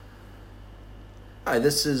Hi,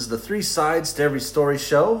 this is the Three Sides to Every Story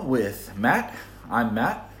show with Matt. I'm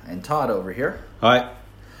Matt, and Todd over here. Hi.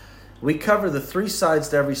 We cover the three sides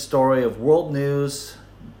to every story of world news,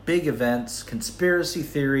 big events, conspiracy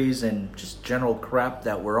theories, and just general crap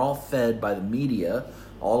that we're all fed by the media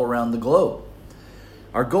all around the globe.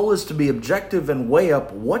 Our goal is to be objective and weigh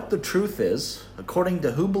up what the truth is, according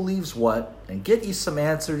to who believes what, and get you some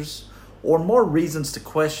answers or more reasons to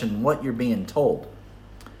question what you're being told.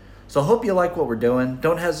 So I hope you like what we're doing.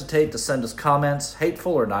 Don't hesitate to send us comments,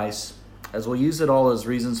 hateful or nice, as we'll use it all as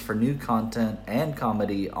reasons for new content and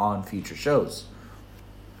comedy on future shows.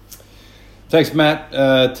 Thanks, Matt.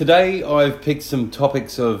 Today I've picked some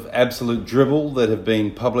topics of absolute dribble that have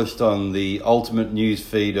been published on the ultimate news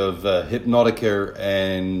feed of Hypnotica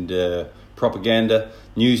and Propaganda,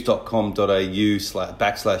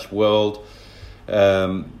 news.com.au/world.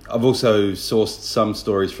 I've also sourced some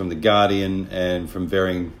stories from The Guardian and from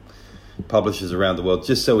varying publishers around the world,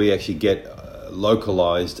 just so we actually get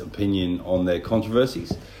localized opinion on their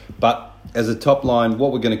controversies. But as a top line,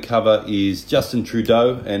 what we're going to cover is Justin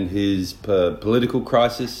Trudeau and his political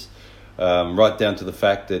crisis, right down to the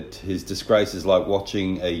fact that his disgrace is like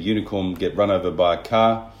watching a unicorn get run over by a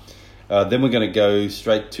car. Then we're going to go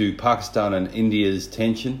straight to Pakistan and India's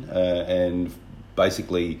tension and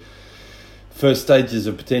basically first stages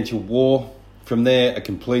of potential war. From there, a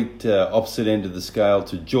complete opposite end of the scale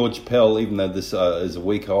to George Pell, even though this is a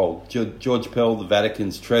week old. George Pell, the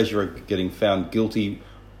Vatican's treasurer, getting found guilty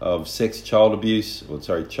of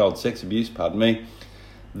child sex abuse,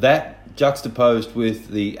 That juxtaposed with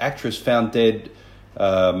the actress found dead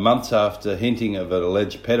months after hinting of an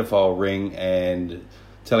alleged pedophile ring and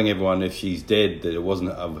telling everyone if she's dead that it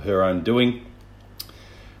wasn't of her own doing.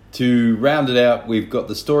 To round it out, we've got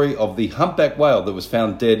the story of the humpback whale that was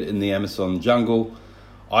found dead in the Amazon jungle,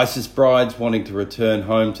 ISIS brides wanting to return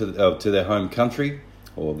home to their home country,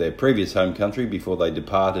 or their previous home country, before they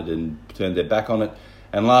departed and turned their back on it,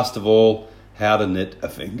 and last of all, how to knit a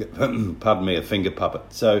finger puppet.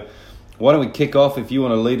 So why don't we kick off, if you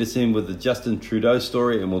want to lead us in with the Justin Trudeau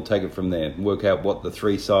story, and we'll take it from there and work out what the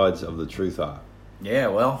three sides of the truth are. Yeah,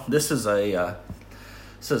 well, this is a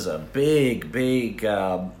big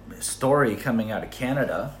story coming out of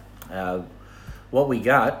Canada. What we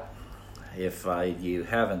got, if you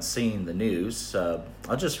haven't seen the news,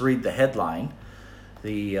 I'll just read the headline.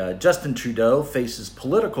 The Justin Trudeau faces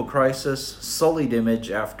political crisis, sullied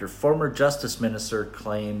image after former Justice Minister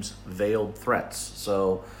claims veiled threats.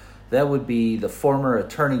 So that would be the former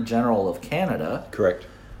Attorney General of Canada. Correct.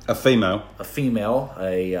 A female,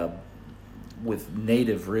 with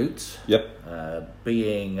native roots. Yep.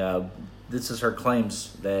 This is her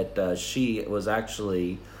claims that she was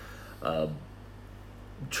actually,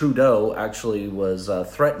 Trudeau actually was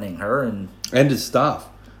threatening her and his staff.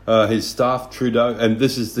 His staff, Trudeau, and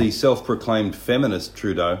this is the self-proclaimed feminist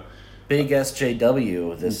Trudeau. Big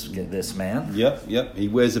SJW, this man. Yep. He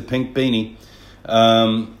wears a pink beanie.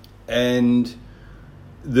 And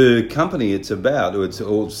the company it's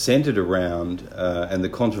all centered around, and the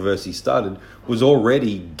controversy started, was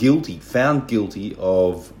already found guilty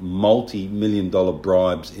of multi-million-dollar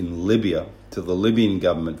bribes in Libya to the Libyan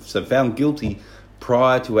government. So found guilty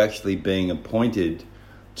prior to actually being appointed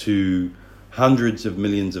to hundreds of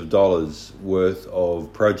millions of dollars worth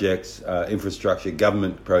of projects, infrastructure,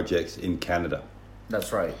 government projects in Canada.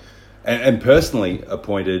 That's right. And personally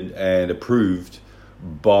appointed and approved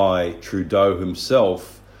by Trudeau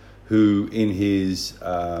himself, who in his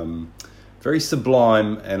very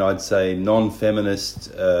sublime and I'd say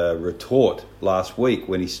non-feminist retort last week,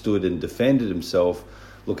 when he stood and defended himself,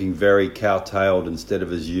 looking very cow-tailed instead of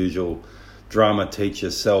his usual drama teacher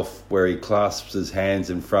self, where he clasps his hands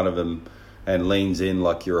in front of him and leans in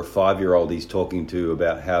like you're a 5-year-old he's talking to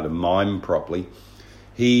about how to mime properly.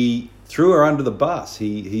 He threw her under the bus.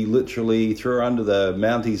 He literally threw her under the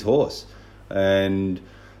Mounties horse and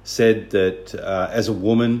said that as a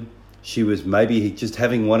woman, she was maybe just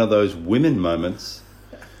having one of those women moments,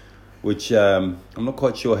 which I'm not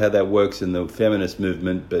quite sure how that works in the feminist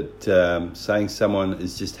movement, but saying someone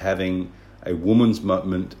is just having a woman's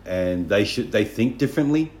moment and they think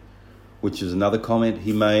differently, which is another comment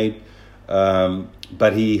he made.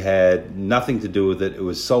 But he had nothing to do with it. It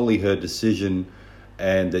was solely her decision,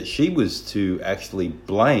 and that she was to actually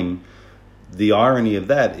blame. The irony of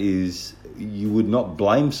that is you would not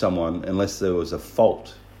blame someone unless there was a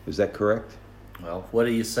fault. Is that correct? Well, what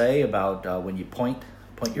do you say about when you point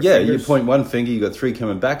your fingers? fingers? You point one finger, you got three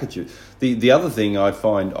coming back at you. The other thing I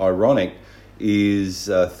find ironic is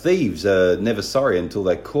thieves are never sorry until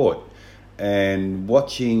they're caught. And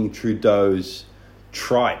watching Trudeau's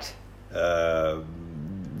trite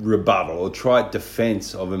rebuttal or trite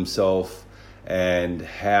defense of himself and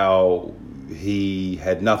how he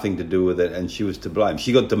had nothing to do with it and she was to blame.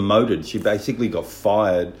 She got demoted. She basically got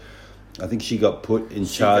fired. I think she got put in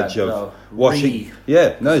charge of washing.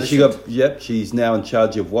 She's now in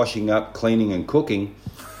charge of washing up, cleaning and cooking.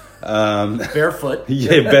 Barefoot.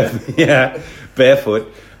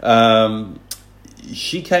 Barefoot.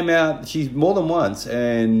 She came out, she's more than once,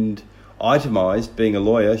 and itemised, being a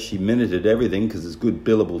lawyer, she minuted everything because it's good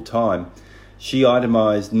billable time. She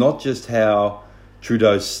itemised not just how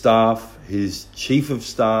Trudeau's staff, his chief of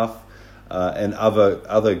staff, and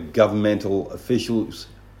other governmental officials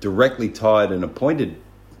directly tied and appointed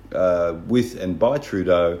with and by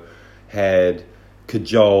Trudeau had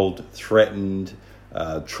cajoled, threatened,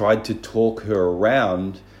 tried to talk her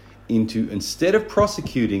around into, instead of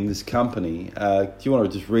prosecuting this company, do you want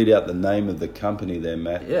to just read out the name of the company there,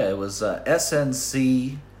 Matt? Yeah, it was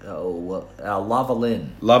SNC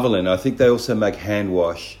Lavalin. Lavalin. I think they also make hand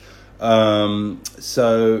wash.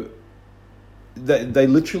 So they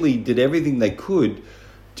literally did everything they could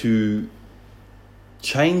to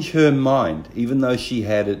change her mind, even though she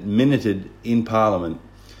had it minuted in Parliament,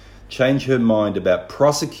 change her mind about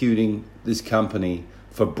prosecuting this company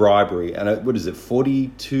for bribery. And what is it,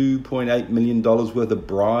 $42.8 million worth of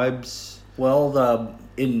bribes? Well,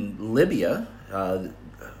 in Libya,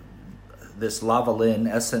 this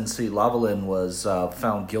Lavalin, SNC Lavalin, was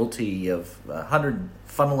found guilty of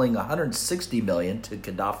funneling $160 million to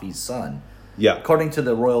Gaddafi's son. Yeah. According to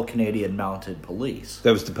the Royal Canadian Mounted Police.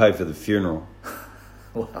 That was to pay for the funeral.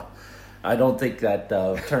 Well, I don't think that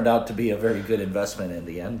turned out to be a very good investment in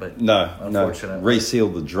the end, but unfortunately.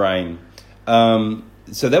 Resealed the drain.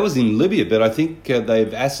 So that was in Libya, but I think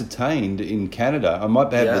they've ascertained in Canada. I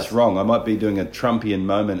might have this wrong. I might be doing a Trumpian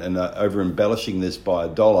moment and over-embellishing this by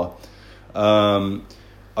 $1.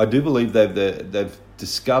 I do believe they've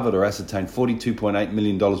discovered or ascertained $42.8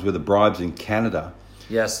 million worth of bribes in Canada.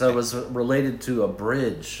 Yes, that was related to a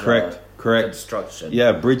bridge. Correct. Construction. Yeah,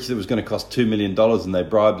 a bridge that was going to cost $2 million, and they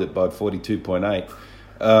bribed it by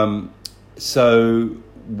 42.8. So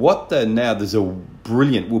what there's a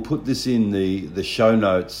brilliant, we'll put this in the show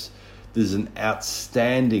notes, there's an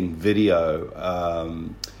outstanding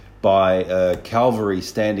video by a Calvary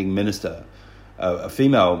standing minister, a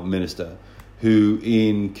female minister, who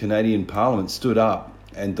in Canadian Parliament stood up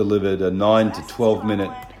and delivered a 9 to 12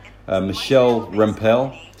 minute Michelle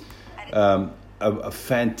Rempel, a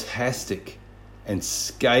fantastic and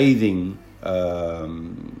scathing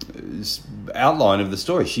outline of the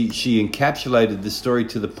story. She encapsulated the story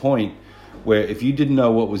to the point where if you didn't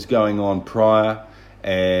know what was going on prior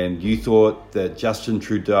and you thought that Justin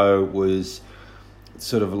Trudeau was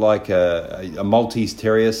sort of like a Maltese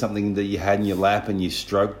Terrier, something that you had in your lap and you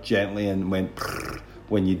stroked gently and went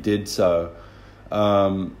when you did so,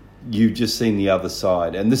 you've just seen the other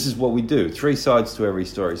side. And this is what we do, 3 sides to every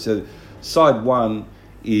story. So side one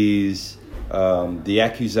is the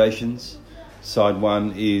accusations. Side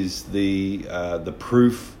one is the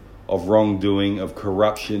proof of wrongdoing, of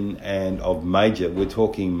corruption, and of major. We're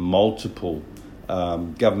talking multiple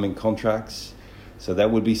government contracts. So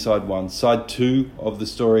that would be side one. Side two of the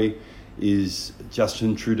story is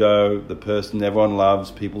Justin Trudeau, the person everyone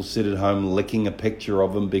loves. People sit at home licking a picture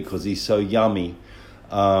of him because he's so yummy.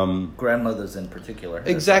 Grandmothers in particular.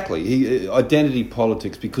 Exactly. Identity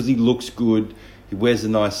politics, because he looks good, he wears a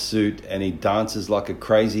nice suit, and he dances like a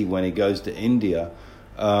crazy when he goes to India.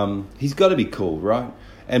 He's got to be cool, right?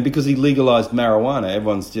 And because he legalized marijuana,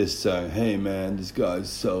 everyone's just saying, hey, man, this guy's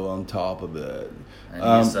so on top of it.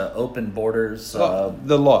 And he's open borders.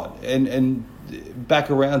 The lot. And back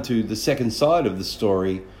around to the second side of the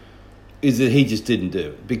story is that he just didn't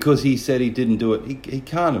do it. Because he said he didn't do it, he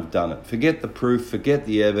can't have done it. Forget the proof, forget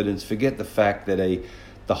the evidence, forget the fact that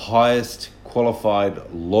the highest qualified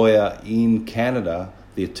lawyer in Canada,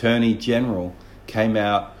 the Attorney General, came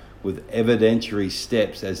out with evidentiary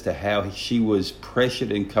steps as to how she was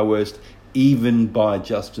pressured and coerced even by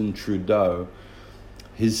Justin Trudeau.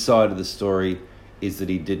 His side of the story is that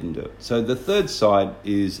he didn't do it. So the third side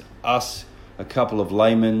is us, a couple of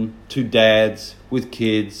laymen, 2 dads with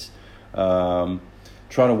kids, trying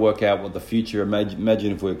to work out what the future.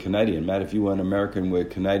 Imagine if we're Canadian, Matt. If you weren't American, we're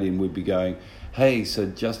Canadian, we'd be going, hey, so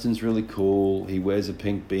Justin's really cool. He wears a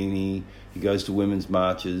pink beanie. He goes to women's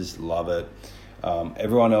marches. Love it.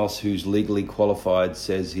 Everyone else who's legally qualified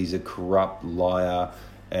says he's a corrupt liar,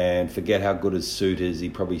 and forget how good his suit is. He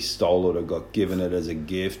probably stole it or got given it as a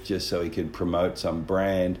gift just so he could promote some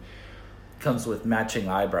brand. Comes with matching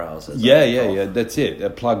eyebrows. Yeah. That's it. They're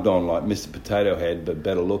plugged on like Mr. Potato Head, but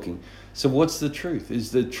better looking. So what's the truth?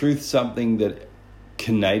 Is the truth something that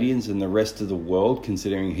Canadians and the rest of the world,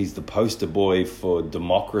 considering he's the poster boy for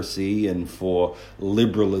democracy and for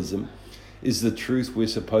liberalism? Is the truth we're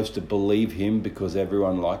supposed to believe him because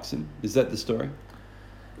everyone likes him? Is that the story?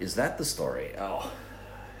 Is that the story? Oh.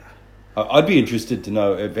 I'd be interested to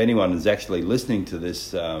know if anyone is actually listening to this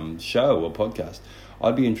show or podcast.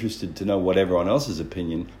 I'd be interested to know what everyone else's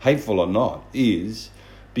opinion, hateful or not, is,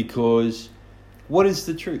 because what is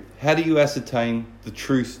the truth? How do you ascertain the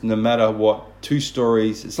truth no matter what? Two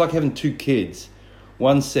stories. It's like having two kids.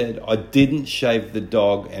 One said, I didn't shave the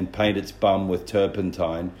dog and paint its bum with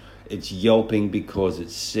turpentine. It's yelping because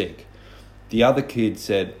it's sick. The other kid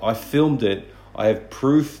said, I filmed it. I have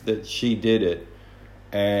proof that she did it.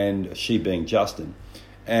 And she being Justin.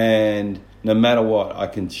 And no matter what, I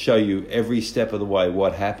can show you every step of the way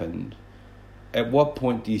what happened. At what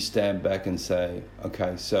point do you stand back and say,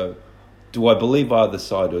 okay, so do I believe either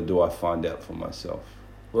side or do I find out for myself?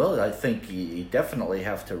 Well, I think you definitely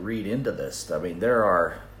have to read into this. I mean, there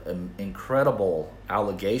are incredible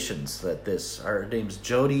allegations that her name's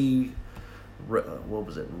Jody, what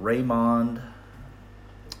was it, Raymond?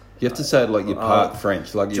 You have to say it like you're part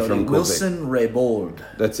French, like you're from Quebec. Wilson Raybould.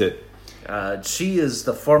 That's it. She is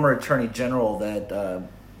the former Attorney General that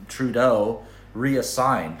Trudeau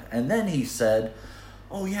reassigned. And then he said,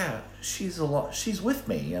 oh yeah, she's with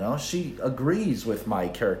me, you know. She agrees with my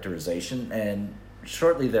characterization. And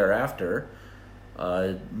shortly thereafter,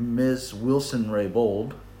 Ms. Wilson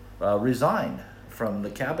Raybould resigned from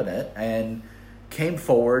the cabinet and came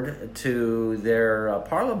forward to their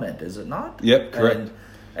parliament, is it not? Yep, correct.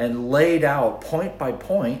 And laid out point by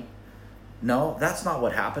point, no, that's not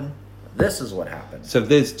what happened. This is what happened. So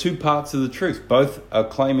there's two parts of the truth. Both are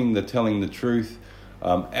claiming they're telling the truth.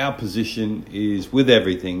 Our position is, with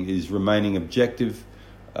everything, is remaining objective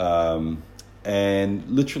and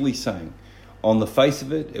literally saying, on the face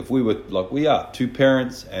of it, if we were, like we are, two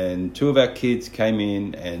parents and two of our kids came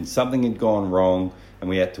in and something had gone wrong and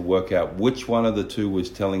we had to work out which one of the two was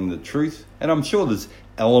telling the truth. And I'm sure there's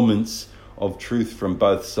elements of truth from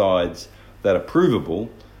both sides that are provable.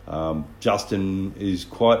 Justin is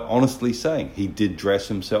quite honestly saying he did dress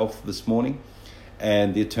himself this morning,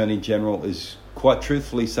 and the Attorney General is quite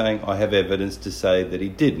truthfully saying, I have evidence to say that he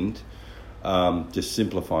didn't, just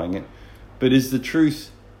simplifying it. But is the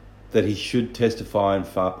truth that he should testify in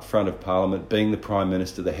front of Parliament, being the Prime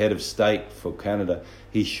Minister, the head of state for Canada,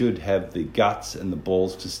 he should have the guts and the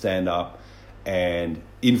balls to stand up and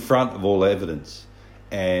in front of all evidence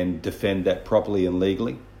and defend that properly and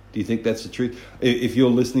legally? Do you think that's the truth? If you're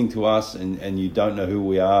listening to us and you don't know who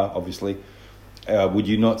we are, obviously, would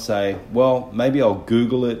you not say, well, maybe I'll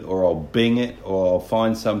Google it or I'll Bing it or I'll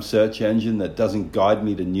find some search engine that doesn't guide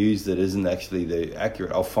me to news that isn't actually the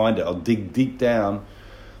accurate. I'll find it. I'll dig deep down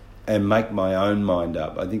and make my own mind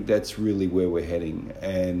up. I think that's really where we're heading.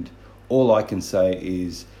 And all I can say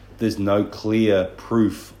is there's no clear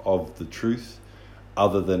proof of the truth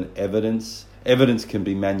other than evidence. Evidence can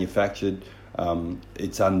be manufactured.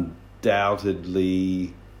 It's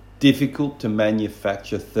undoubtedly difficult to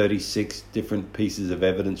manufacture 36 different pieces of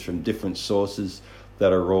evidence from different sources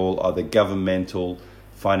that are all either governmental,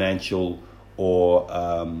 financial, or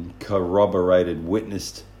corroborated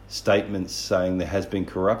witnessed statements saying there has been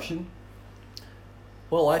corruption.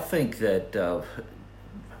 Well, I think that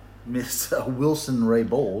Miss Wilson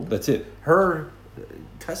Raybould, that's it. Her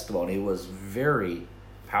testimony was very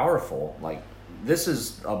powerful. Like, this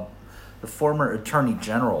is the former Attorney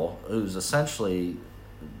General who's essentially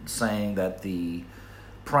saying that the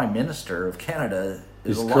Prime Minister of Canada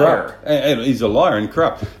is a liar. And he's a liar and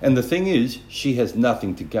corrupt. And the thing is, she has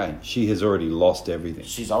nothing to gain. She has already lost everything.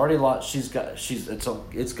 She's already lost. It's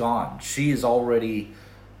gone. She has already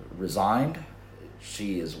resigned.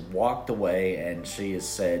 She has walked away, and she has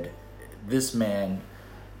said, "This man."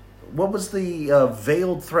 What was the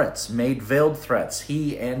veiled threats? Made veiled threats.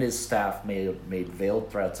 He and his staff made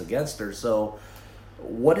veiled threats against her. So,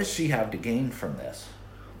 what does she have to gain from this?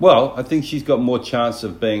 Well, I think she's got more chance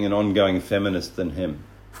of being an ongoing feminist than him.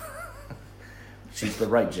 She's the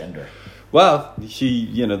right gender. Well,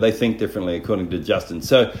 they think differently according to Justin.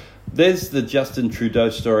 So there's the Justin Trudeau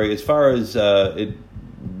story. As far as it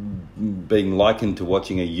being likened to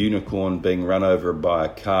watching a unicorn being run over by a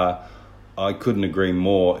car, I couldn't agree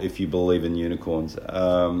more if you believe in unicorns.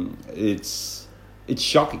 It's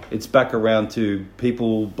shocking. It's back around to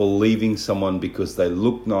people believing someone because they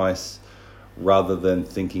look nice rather than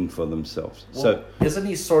thinking for themselves. Well, so isn't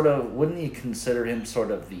he wouldn't you consider him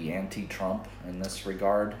sort of the anti-Trump in this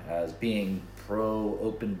regard, as being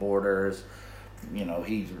pro-open borders? You know,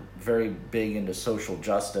 he's very big into social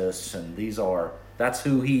justice, and that's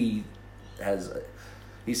who he has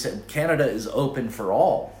he said Canada is open for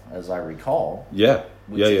all, as I recall. Yeah,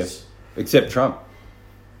 except Trump.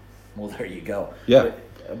 Well, there you go. Yeah.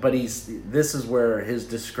 But this is where his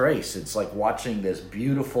disgrace. It's like watching this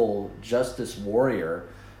beautiful justice warrior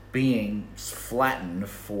being flattened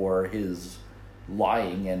for his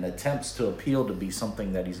lying and attempts to appeal to be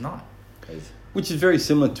something that he's not. Which is very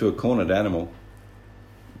similar to a cornered animal.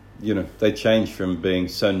 You know, they change from being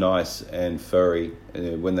so nice and furry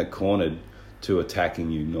when they're cornered to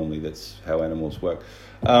attacking you. Normally, that's how animals work.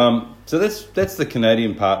 So that's the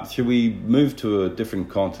Canadian part. Should we move to a different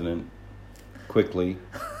continent quickly?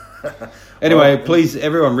 Anyway, please,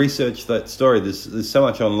 everyone, research that story. There's so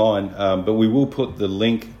much online, but we will put the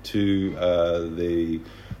link to the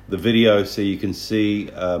video so you can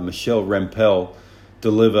see Michelle Rempel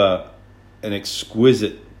deliver an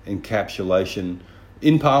exquisite encapsulation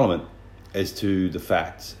in Parliament as to the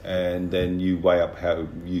facts, and then you weigh up how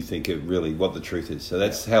you think what the truth is. So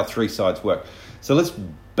that's how three sides work. So let's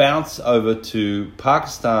bounce over to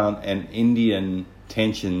Pakistan and Indian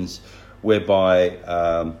tensions, whereby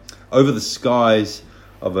over the skies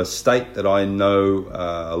of a state that I know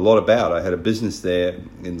a lot about. I had a business there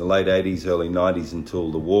in the late 80s, early 90s until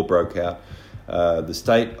the war broke out. The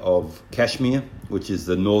state of Kashmir, which is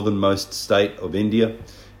the northernmost state of India.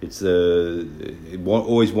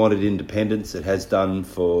 Always wanted independence. It has done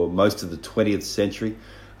for most of the 20th century.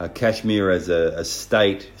 Kashmir as a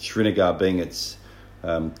state, Srinagar being its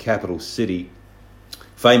capital city,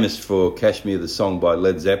 famous for Kashmir, the song by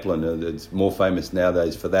Led Zeppelin. It's more famous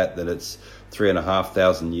nowadays for that than its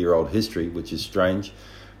 3,500-year-old history, which is strange.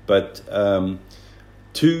 But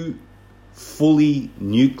two fully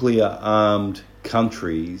nuclear-armed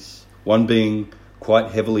countries, one being quite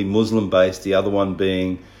heavily Muslim-based, the other one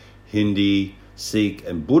being Hindi, Sikh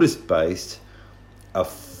and Buddhist-based, are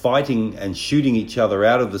fighting and shooting each other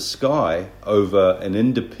out of the sky over an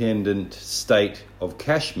independent state of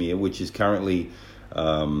Kashmir, which is currently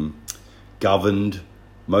governed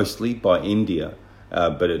mostly by India,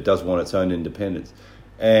 but it does want its own independence.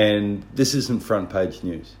 And this isn't front page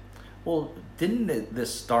news. Well, didn't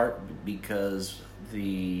this start because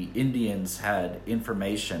the Indians had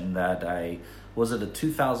information that was it a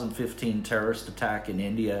 2015 terrorist attack in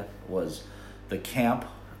India? Was the camp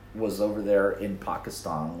was over there in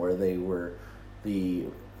Pakistan where the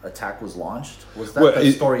attack was launched? Was that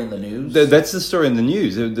the story in the news? That's the story in the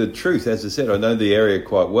news. The truth, as I said, I know the area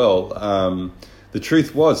quite well. The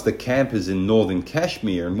truth was the camp is in northern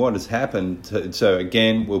Kashmir, and what has happened... So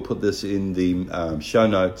again, we'll put this in the show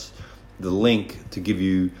notes, the link to give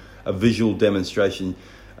you a visual demonstration.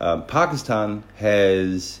 Pakistan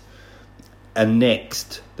has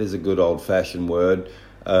annexed, there's a good old-fashioned word,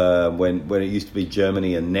 when it used to be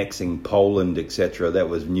Germany annexing Poland, etc. That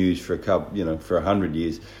was news for for 100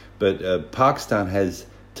 years. But Pakistan has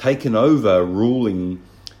taken over ruling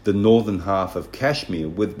the northern half of Kashmir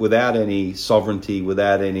without any sovereignty,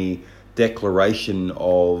 without any declaration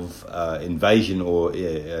of invasion or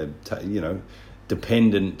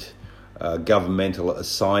dependent governmental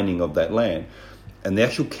assigning of that land. And the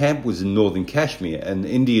actual camp was in northern Kashmir, and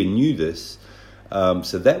India knew this.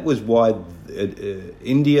 So that was why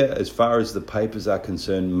India, as far as the papers are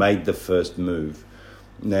concerned, made the first move.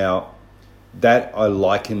 Now, that I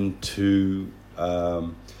liken to,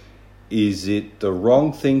 is it the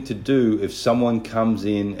wrong thing to do if someone comes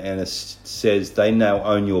in and says they now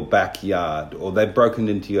own your backyard, or they've broken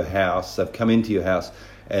into your house, they've come into your house,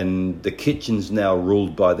 and the kitchen's now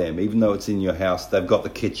ruled by them. Even though it's in your house, they've got the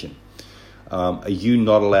kitchen. Are you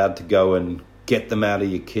not allowed to go and get them out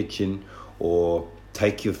of your kitchen or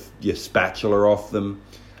take your spatula off them?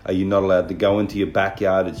 Are you not allowed to go into your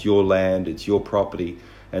backyard? It's your land, it's your property,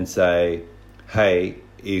 and say, hey,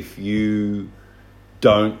 if you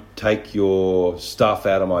don't take your stuff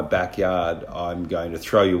out of my backyard, I'm going to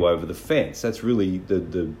throw you over the fence. That's really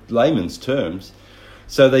the layman's terms.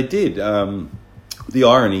 So they did. The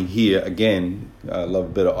irony here, again, I love a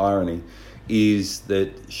bit of irony, is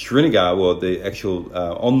that Srinagar, well, the actual,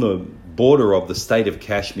 on the border of the state of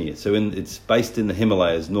Kashmir, so it's based in the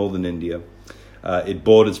Himalayas, northern India. It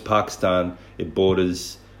borders Pakistan, it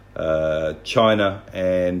borders China,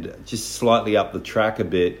 and just slightly up the track a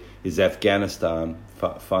bit is Afghanistan,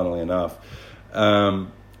 funnily enough.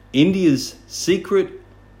 India's secret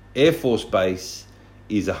Air Force base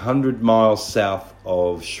is 100 miles south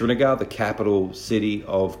of Srinagar, the capital city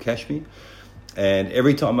of Kashmir. And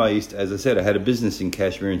every time I used to, as I said, I had a business in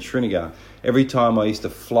Kashmir and Srinagar. Every time I used to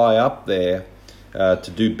fly up there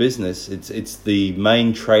to do business, it's the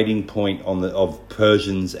main trading point of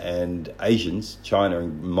Persians and Asians, China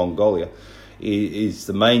and Mongolia, is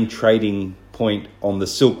the main trading point on the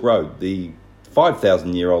Silk Road, the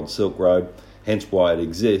 5,000-year-old Silk Road, hence why it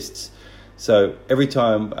exists. So every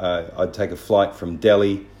time I'd take a flight from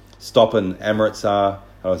Delhi, stop in Amritsar.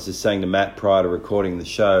 I was just saying to Matt prior to recording the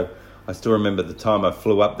show, I still remember the time I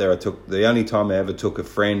flew up there. The only time I ever took a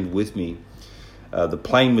friend with me. The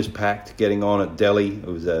plane was packed getting on at Delhi. It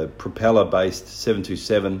was a propeller-based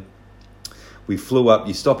 727. We flew up.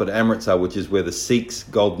 You stop at Amritsar, which is where the Sikhs'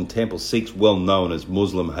 Golden Temple, Sikhs well known as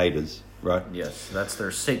Muslim haters, right? Yes, that's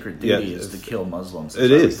their sacred duty, is to kill Muslims.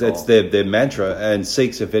 It is. That's their mantra. And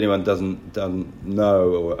Sikhs, if anyone doesn't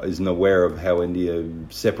know or isn't aware of how India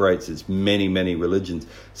separates its many, many religions,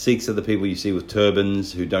 Sikhs are the people you see with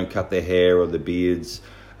turbans who don't cut their hair or their beards,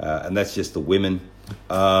 and that's just the women.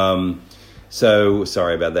 So,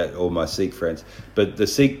 sorry about that, all my Sikh friends. But the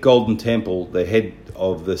Sikh Golden Temple, the head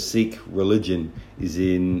of the Sikh religion, is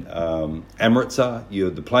in Amritsar.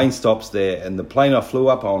 The plane stops there, and the plane I flew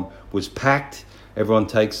up on was packed.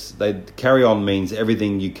 Carry-on means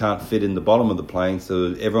everything you can't fit in the bottom of the plane.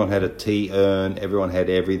 So everyone had a tea urn, everyone had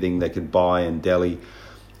everything they could buy in Delhi.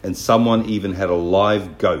 And someone even had a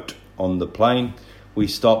live goat on the plane. We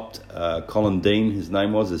stopped, Colin Dean, his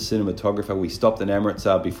name was, a cinematographer. We stopped in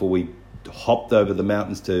Amritsar before we hopped over the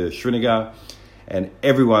mountains to Srinagar, and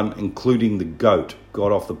everyone, including the goat,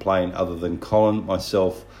 got off the plane other than Colin,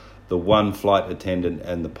 myself, the one flight attendant,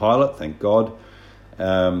 and the pilot, thank God.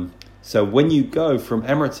 So when you go from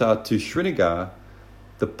Amritsar to Srinagar,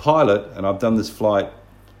 the pilot, and I've done this flight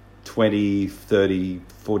 20, 30,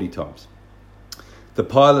 40 times, the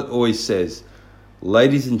pilot always says,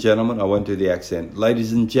 "Ladies and gentlemen," I won't do the accent,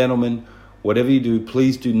 "ladies and gentlemen, whatever you do,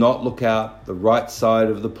 please do not look out the right side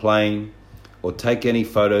of the plane or take any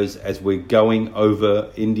photos as we're going over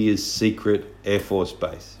India's secret Air Force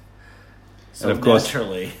base." So and of course,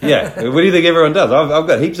 naturally. Yeah. What do you think everyone does? I've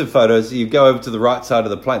got heaps of photos. You go over to the right side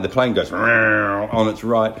of the plane goes on its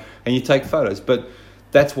right, and you take photos. But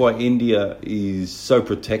that's why India is so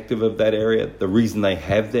protective of that area. The reason they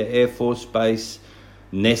have their Air Force base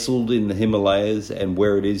nestled in the Himalayas and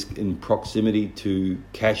where it is in proximity to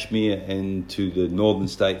Kashmir and to the northern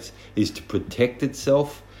states is to protect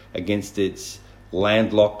itself against its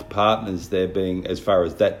landlocked partners there, being, as far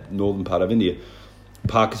as that northern part of India,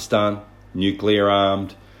 Pakistan, nuclear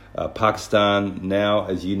armed. Pakistan now,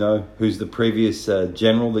 as you know, who's the previous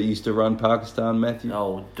general that used to run Pakistan, Matthew?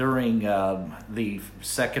 Oh, during the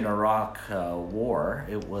Second Iraq War,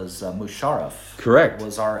 it was Musharraf. Correct.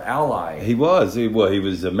 Was our ally. He was. He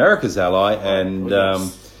was America's ally, and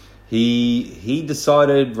yes. he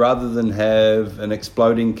decided, rather than have an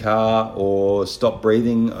exploding car or stop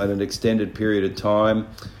breathing on an extended period of time,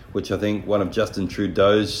 which I think one of Justin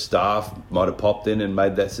Trudeau's staff might have popped in and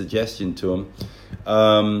made that suggestion to him,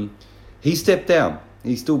 he stepped down.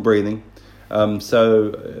 He's still breathing.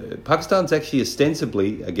 So Pakistan's actually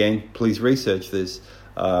ostensibly, again, please research this,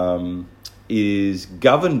 is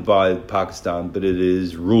governed by Pakistan, but it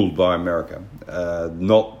is ruled by America.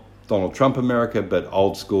 Not Donald Trump America, but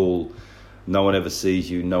old school, no one ever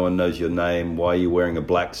sees you, no one knows your name, why are you wearing a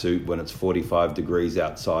black suit when it's 45 degrees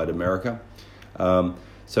outside America?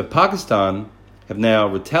 So Pakistan have now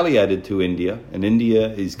retaliated to India, and India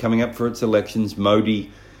is coming up for its elections. Modi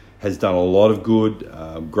has done a lot of good,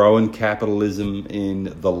 growing capitalism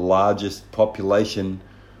in the largest population,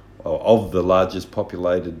 or of the largest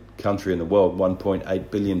populated country in the world,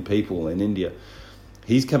 1.8 billion people in India.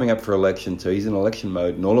 He's coming up for election, so he's in election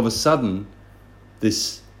mode, and all of a sudden,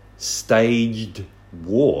 this staged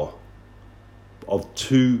war of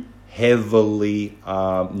two heavily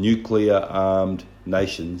nuclear-armed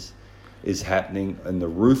nations is happening on the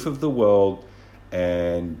roof of the world.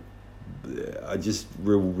 And I just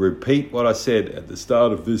repeat what I said at the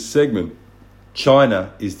start of this segment.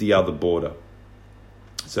 China is the other border.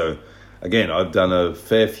 So again, I've done a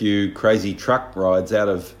fair few crazy truck rides out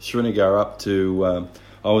of Srinagar up to,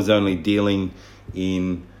 I was only dealing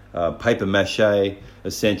in paper mache,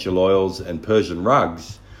 essential oils and Persian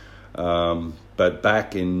rugs. But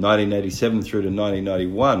back in 1987 through to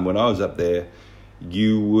 1991, when I was up there,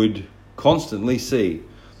 you would constantly see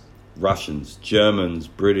Russians, Germans,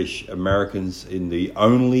 British, Americans in the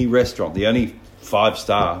only restaurant, the only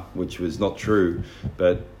 5-star, which was not true,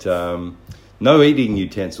 but no eating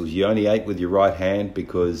utensils. You only ate with your right hand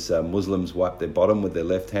because Muslims wipe their bottom with their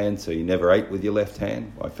left hand, so you never ate with your left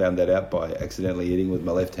hand. I found that out by accidentally eating with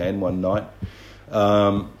my left hand one night.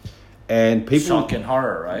 And people, shock and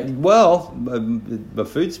horror, right? Well, my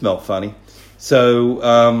food smelled funny.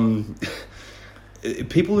 So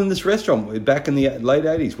people in this restaurant back in the late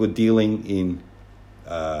 80s were dealing in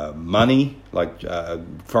money, like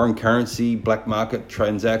foreign currency, black market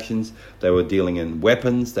transactions. They were dealing in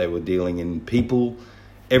weapons. They were dealing in people.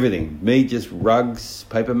 everything. Meat, just rugs,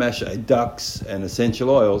 paper mache, ducks, and essential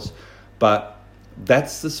oils. But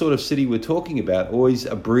that's the sort of city we're talking about. Always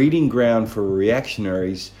a breeding ground for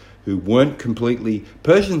reactionaries who weren't completely...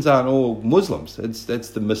 Persians aren't all Muslims. That's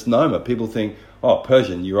the misnomer. People think, oh,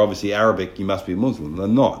 Persian, you're obviously Arabic, you must be Muslim. They're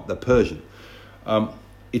not. They're Persian.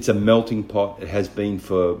 It's a melting pot. It has been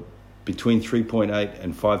for between 3.8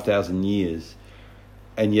 and 5,000 years.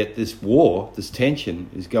 And yet this war, this tension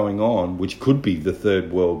is going on, which could be the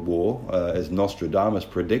Third World War, as Nostradamus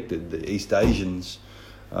predicted, the East Asians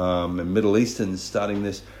and Middle Easterns starting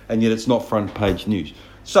this, and yet it's not front page news.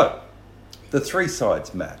 So, the three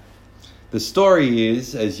sides, Matt. The story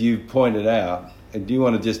is, as you've pointed out, and do you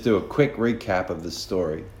want to just do a quick recap of the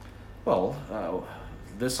story? Well,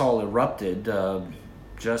 this all erupted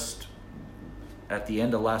just at the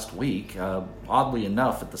end of last week, oddly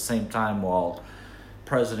enough, at the same time while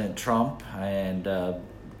President Trump and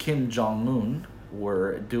Kim Jong-un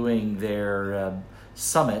were doing their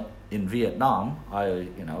summit in Vietnam.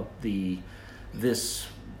 This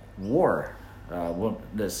war,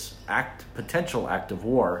 this potential act of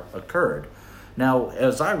war occurred. Now,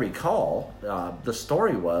 as I recall, the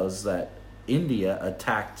story was that India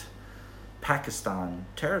attacked Pakistan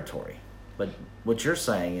territory. But what you're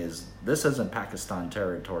saying is this isn't Pakistan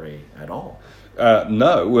territory at all.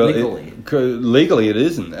 No, well, legally it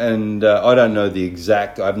isn't, and I don't know the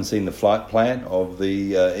exact. I haven't seen the flight plan of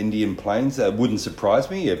the Indian planes. It wouldn't surprise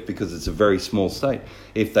me because it's a very small state.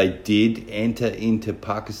 If they did enter into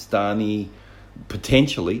Pakistani,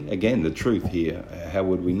 potentially, again, the truth here. How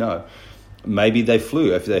would we know? Maybe they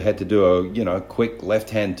flew. If they had to do a quick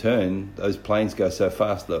left-hand turn, those planes go so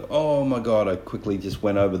fast that, oh my God, I quickly just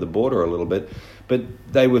went over the border a little bit. But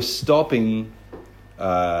they were stopping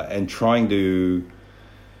and trying to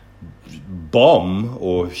bomb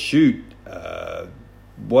or shoot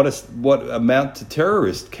what amount to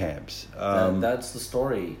terrorist camps. That's the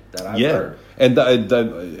story that I've heard. And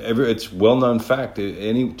it's well-known fact to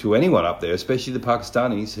anyone up there, especially the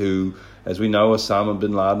Pakistanis who, as we know, Osama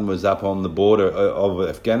bin Laden was up on the border of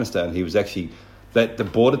Afghanistan. He was actually... the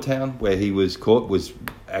border town where he was caught was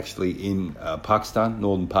actually in Pakistan,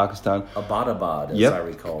 northern Pakistan. Abbottabad, as I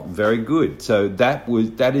recall. Very good. So that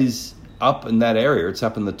is up in that area. It's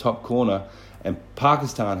up in the top corner. And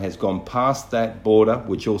Pakistan has gone past that border,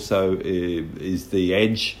 which also is the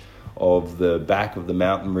edge of the back of the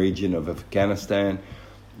mountain region of Afghanistan,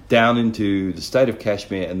 down into the state of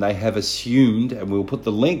Kashmir. And they have assumed, and we'll put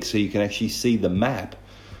the link so you can actually see the map,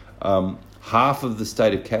 half of the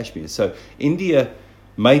state of Kashmir. So India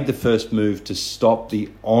made the first move to stop the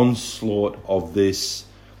onslaught of this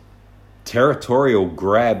territorial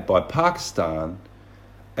grab by Pakistan,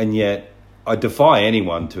 and yet I defy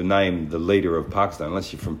anyone to name the leader of Pakistan,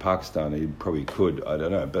 unless you're from Pakistan. You probably could, I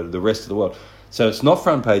don't know, but the rest of the world. So it's not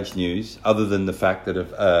front page news, other than the fact that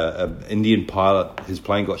an Indian pilot, his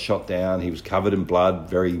plane got shot down. He was covered in blood,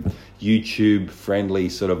 very YouTube-friendly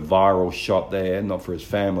sort of viral shot there, not for his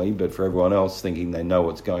family, but for everyone else thinking they know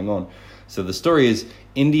what's going on. So the story is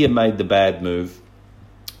India made the bad move,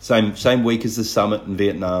 same week as the summit in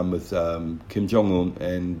Vietnam with Kim Jong-un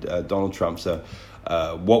and Donald Trump. So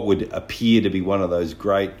what would appear to be one of those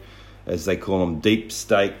great, as they call them, deep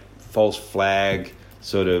state, false flag,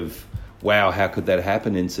 sort of, wow, how could that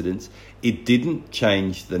happen incidents. It didn't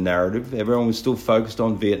change the narrative. Everyone was still focused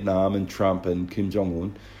on Vietnam and Trump and Kim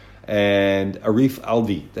Jong-un. And Arif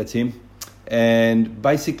Alvi, that's him. And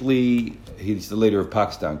basically, he's the leader of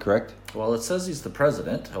Pakistan, correct? Well, it says he's the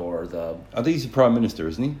president or the... I think he's the prime minister,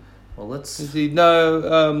 isn't he? Well, let's... Is he?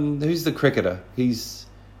 No, who's the cricketer? He's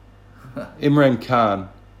Imran Khan.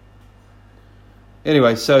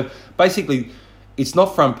 Anyway, so basically, it's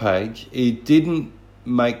not front page. It didn't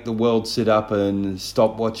make the world sit up and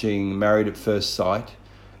stop watching Married at First Sight.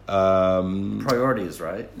 Priorities,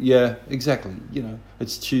 right? Yeah, exactly.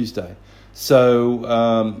 It's Tuesday.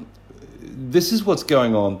 So this is what's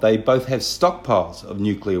going on. They both have stockpiles of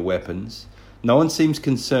nuclear weapons. No one seems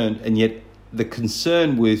concerned, and yet the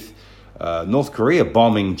concern with North Korea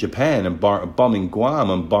bombing Japan and bombing Guam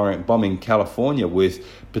and bombing California with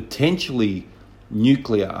potentially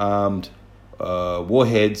nuclear-armed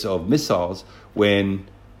warheads of missiles, when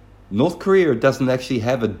North Korea doesn't actually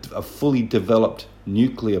have a fully developed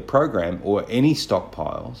nuclear program or any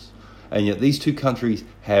stockpiles, and yet these two countries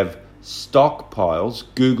have stockpiles.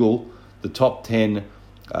 Google the top 10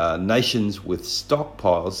 nations with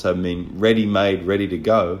stockpiles, so I mean ready-made, ready to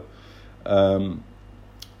go.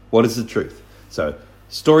 What is the truth? So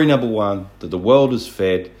story number one, that the world is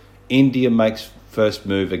fed. India makes first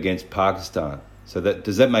move against Pakistan. So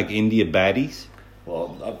does that make India baddies?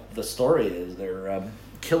 Well, the story is they're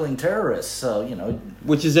killing terrorists. So,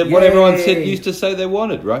 Which is what everyone Yay. used to say they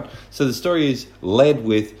wanted, right? So the story is led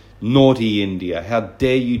with naughty India. How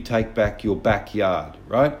dare you take back your backyard,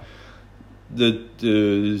 right? The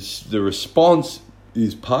response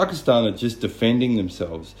is Pakistan are just defending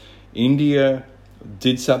themselves. India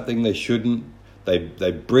did something they shouldn't.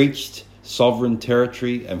 They breached sovereign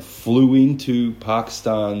territory and flew into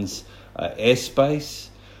Pakistan's airspace,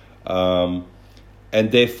 and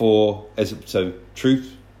therefore,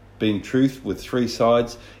 truth being truth with three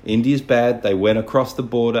sides. India's bad. They went across the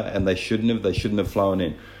border and they shouldn't have flown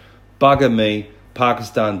in. Bugger me.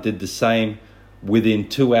 Pakistan did the same within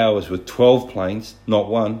 2 hours with 12 planes, not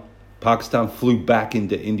one. Pakistan flew back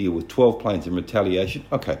into India with 12 planes in retaliation.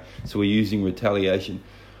 Okay, so we're using retaliation.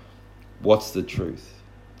 What's the truth?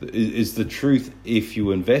 Is the truth, if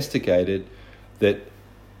you investigate it, that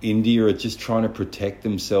India are just trying to protect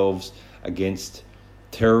themselves against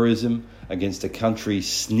terrorism, against a country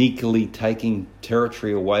sneakily taking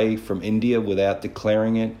territory away from India without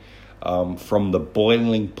declaring it, from the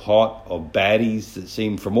boiling pot of baddies that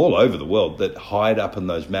seem from all over the world that hide up in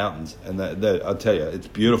those mountains? And I'll tell you, it's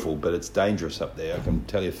beautiful, but it's dangerous up there. I can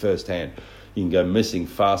tell you firsthand. You can go missing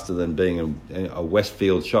faster than being in a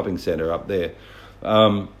Westfield shopping centre up there.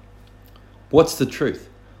 What's the truth?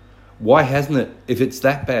 Why hasn't it, if it's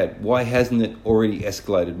that bad, why hasn't it already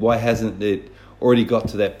escalated? Why hasn't it already got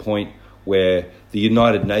to that point where the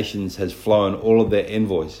United Nations has flown all of their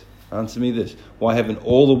envoys? Answer me this. Why haven't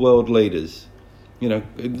all the world leaders,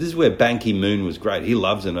 this is where Ban Ki-moon was great. He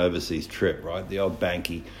loves an overseas trip, right? The old Ban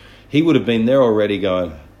Ki. He would have been there already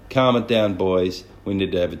going, calm it down, boys. We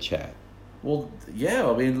need to have a chat. Well, yeah.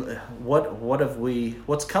 I mean,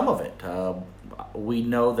 what's come of it? We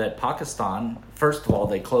know that Pakistan, first of all,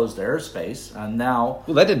 they closed their airspace, and now...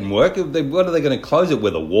 Well, that didn't work. What are they going to close it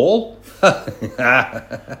with, a wall?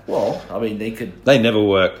 Well, I mean, they could... They never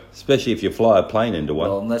work, especially if you fly a plane into one.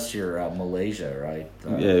 Well, unless you're Malaysia, right?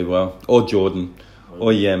 Or Jordan,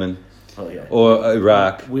 or Yemen, or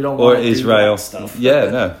Iraq, we don't or want to Israel. Do that stuff. Yeah,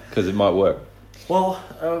 no, because it might work. Well,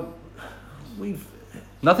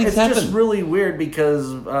 Nothing's happened. It's just really weird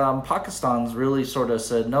because Pakistan's really sort of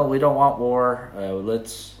said, no, we don't want war.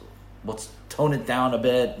 Let's tone it down a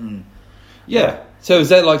bit. And yeah. So is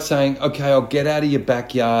that like saying, okay, I'll get out of your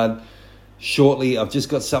backyard shortly. I've just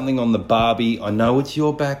got something on the barbie. I know it's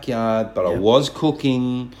your backyard, but I was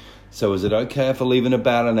cooking. So is it okay if I leave in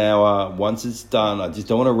about an hour? Once it's done, I just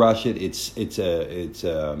don't want to rush it. It's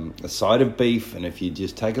a side of beef, and if you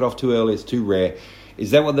just take it off too early, it's too rare.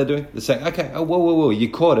 Is that what they're doing? They're saying, okay, whoa, you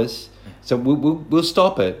caught us, so we'll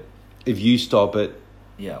stop it if you stop it.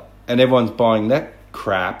 Yeah. And everyone's buying that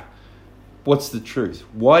crap. What's the truth?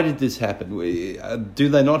 Why did this happen? Do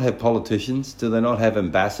they not have politicians? Do they not have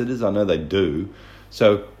ambassadors? I know they do.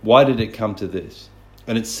 So why did it come to this?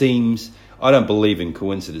 And it seems, I don't believe in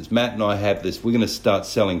coincidence. Matt and I have this. We're going to start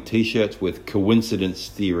selling T-shirts with coincidence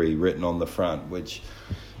theory written on the front, which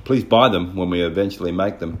please buy them when we eventually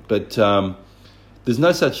make them. But there's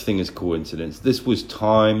no such thing as coincidence. This was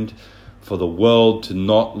timed for the world to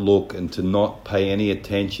not look and to not pay any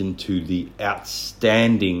attention to the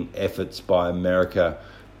outstanding efforts by America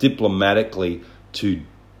diplomatically to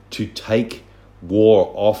take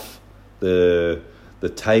war off the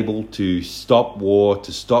table, to stop war,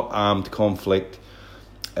 to stop armed conflict.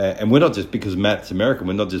 And we're not just, because Matt's American,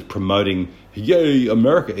 we're not just promoting, yay,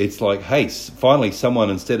 America. It's like, hey, finally someone,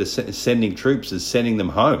 instead of sending troops, is sending them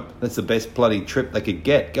home. That's the best bloody trip they could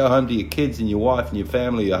get. Go home to your kids and your wife and your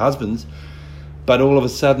family, your husbands. But all of a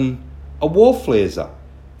sudden, a war flares up.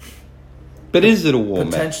 But is it a war,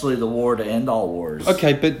 Potentially the war to end all wars.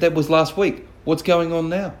 Okay, but that was last week. What's going on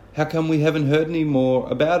now? How come we haven't heard any more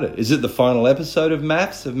about it? Is it the final episode of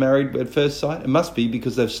MAFS, of Married at First Sight? It must be,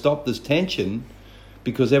 because they've stopped this tension,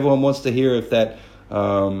 because everyone wants to hear if that,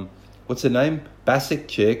 what's her name? Basic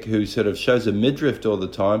chick who sort of shows a midriff all the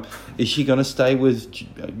time. Is she going to stay with,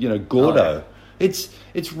 Gordo? Oh, yeah.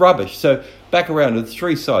 It's rubbish. So back around to the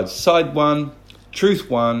three sides. Side one, truth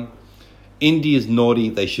one, India's naughty.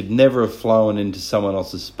 They should never have flown into someone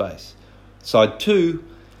else's space. Side two,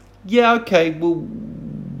 yeah, okay, well,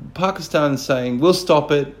 Pakistan's saying, we'll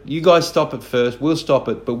stop it. You guys stop it first. We'll stop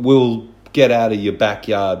it, but we'll get out of your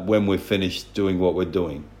backyard when we're finished doing what we're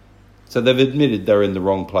doing. So they've admitted they're in the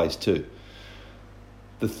wrong place too.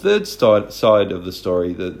 The third side of the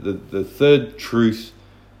story, the third truth,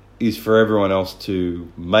 is for everyone else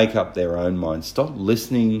to make up their own mind. Stop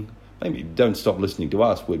listening. Maybe don't stop listening to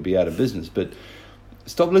us. We'd be out of business. But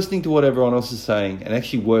stop listening to what everyone else is saying and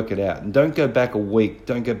actually work it out. And don't go back a week.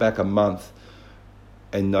 Don't go back a month.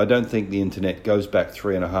 And I don't think the internet goes back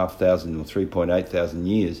 3,500 or 3,800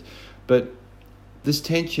 years. But this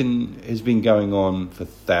tension has been going on for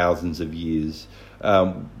thousands of years.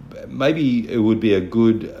 Maybe it would be a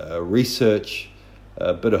good research,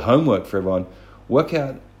 bit of homework for everyone. Work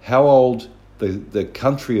out how old the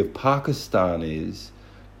country of Pakistan is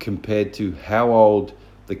compared to how old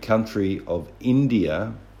the country of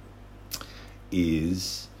India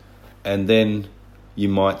is, and then you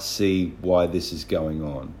might see why this is going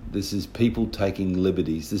on. This is people taking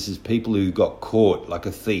liberties. This is people who got caught like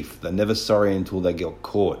a thief. They're never sorry until they get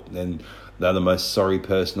caught. And they're the most sorry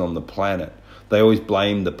person on the planet. They always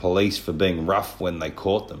blame the police for being rough when they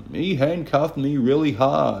caught them. He handcuffed me really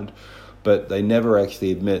hard. But they never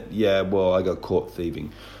actually admit, yeah, well, I got caught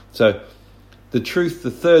thieving. So the truth,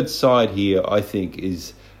 the third side here, I think,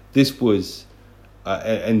 is this was,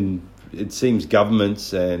 and it seems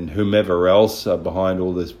governments and whomever else are behind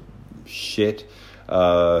all this shit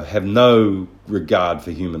have no regard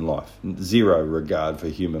for human life, zero regard for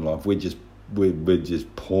human life. We're just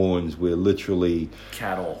pawns. We're literally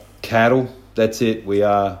cattle. That's it. We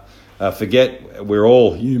are. Forget we're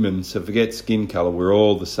all humans. So forget skin color. We're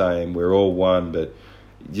all the same. We're all one. But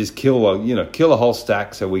just kill a whole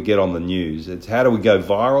stack so we get on the news. It's how do we go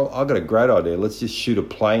viral? I've got a great idea. Let's just shoot a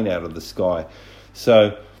plane out of the sky.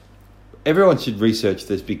 So everyone should research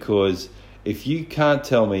this, because if you can't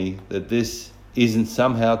tell me that this isn't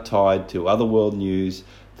somehow tied to other world news,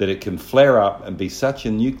 that it can flare up and be such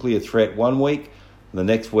a nuclear threat one week, the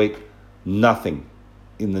next week, nothing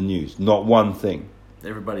in the news, not one thing.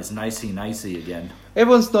 Everybody's nicey again.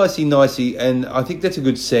 Everyone's nicey, and I think that's a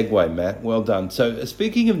good segue, Matt. Well done. So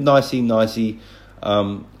speaking of nicey,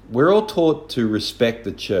 we're all taught to respect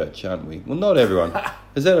the church, aren't we? Well, not everyone.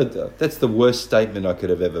 That's the worst statement I could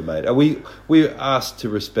have ever made. We're asked to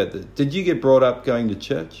respect it. Did you get brought up going to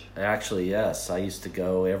church? Actually, yes. I used to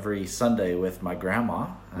go every Sunday with my grandma.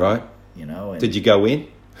 Right. And did you go in?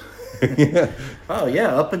 Oh,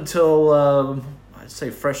 yeah. Up until, I'd say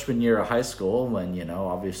freshman year of high school, when,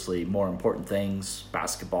 obviously more important things,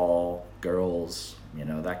 basketball, girls,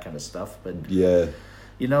 that kind of stuff. But yeah.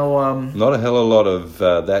 Not a hell of a lot of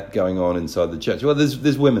that going on inside the church. Well,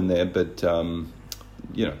 there's women there, but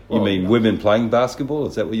women playing basketball?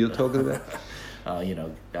 Is that what you're talking about?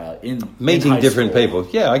 Meeting different people.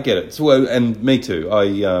 Yeah, I get it. So, and me too.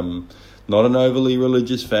 Not an overly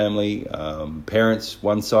religious family. Parents,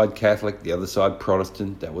 one side Catholic, the other side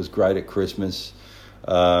Protestant. That was great at Christmas.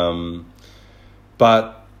 But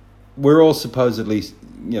we're all supposedly,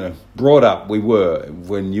 brought up, we were,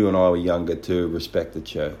 when you and I were younger, to respect the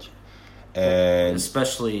church. And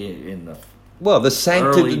especially in the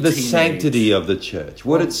sanctity of the church,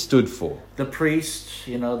 what it stood for. The priests,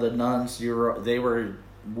 the nuns, they were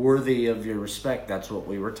worthy of your respect. That's what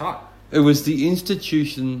we were taught. It was the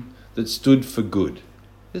institution that stood for good.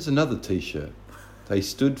 There's another T-shirt. They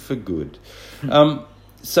stood for good.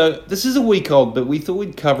 So this is a week old, but we thought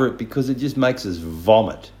we'd cover it because it just makes us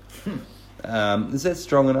vomit. Is that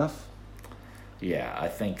strong enough? Yeah, I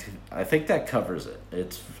think that covers it.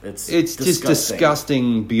 It's just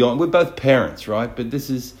disgusting beyond. We're both parents, right? But this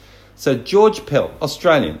is so George Pell,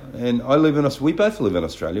 Australian, and I live in Australia. We both live in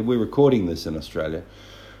Australia. We're recording this in Australia,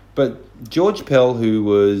 but George Pell, who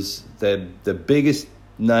was the biggest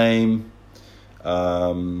name,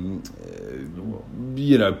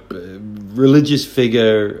 religious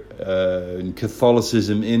figure in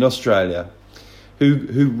Catholicism in Australia,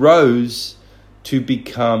 who rose to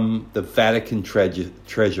become the Vatican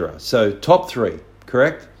treasurer. So top 3,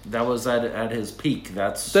 correct? That was at his peak.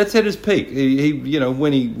 That's at his peak. He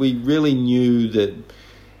when we really knew that,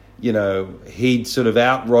 he'd sort of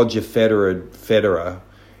out Roger Federer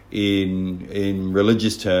in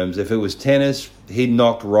religious terms. If it was tennis, he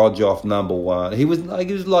knocked Roger off number 1. He was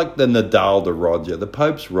like the Nadal to Roger, the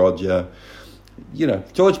Pope's Roger.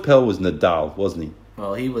 George Pell was Nadal, wasn't he?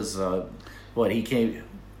 Well, he was he came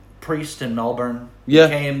priest in Melbourne. Yeah.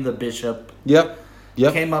 Became the bishop. Yep.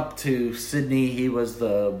 Came up to Sydney. He was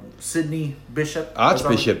the Sydney bishop.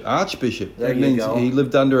 Archbishop. There That you means go. he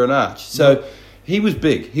lived under an arch. So he was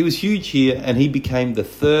big. He was huge here, and he became the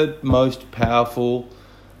 3rd most powerful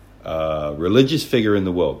religious figure in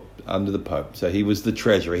the world under the Pope. So he was the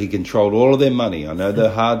treasurer. He controlled all of their money. I know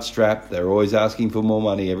they're hard strapped. They're always asking for more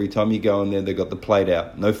money. Every time you go in there, they've got the plate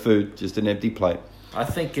out. No food, just an empty plate. I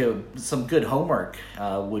think some good homework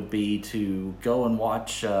would be to go and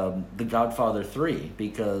watch The Godfather 3,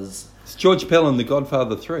 because it's George Pell in The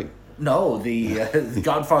Godfather 3. No, the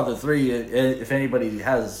Godfather 3, if anybody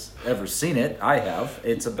has ever seen it, I have.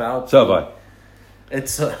 It's about... So have I.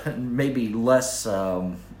 It's maybe less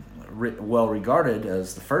well regarded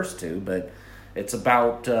as the first two, but it's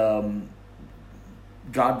about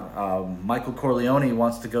Michael Corleone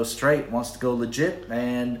wants to go straight, wants to go legit,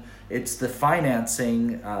 and it's the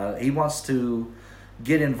financing. He wants to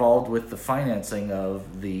get involved with the financing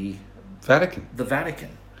of the Vatican. The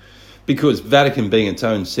Vatican. Because Vatican being its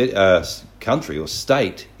own country or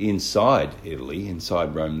state inside Italy,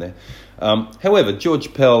 inside Rome there. However,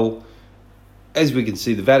 George Pell, as we can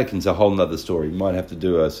see, the Vatican's a whole nother story. You might have to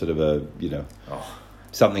do a sort of a,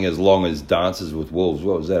 something as long as Dances with Wolves.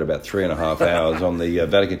 What was that, about 3.5 hours on the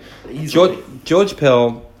Vatican? George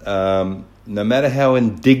Pell, no matter how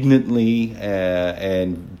indignantly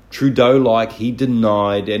and Trudeau-like he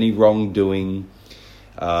denied any wrongdoing,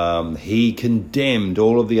 he condemned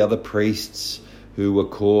all of the other priests who were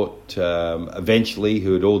caught eventually,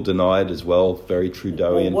 who had all denied as well, very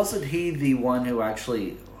Trudeauian. Well, wasn't he the one who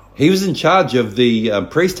actually... He was in charge of the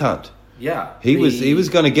priest hunt. Yeah. He was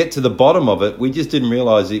going to get to the bottom of it. We just didn't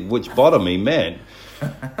realise which bottom he meant.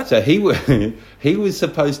 So he was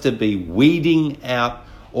supposed to be weeding out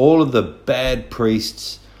all of the bad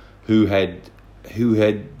priests who had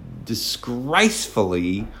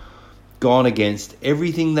disgracefully gone against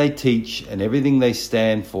everything they teach and everything they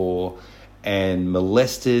stand for, and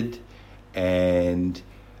molested and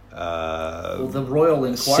the Royal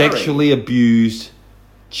Inquiry, sexually abused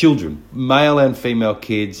children, male and female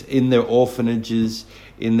kids, in their orphanages,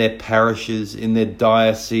 in their parishes, in their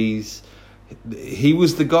dioceses. He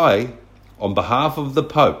was the guy, on behalf of the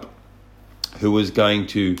Pope, who was going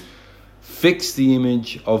to fix the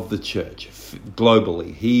image of the church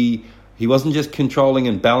globally. He wasn't just controlling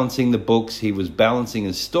and balancing the books, he was balancing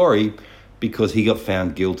his story, because he got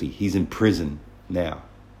found guilty. He's in prison now.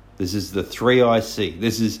 This is the 3IC.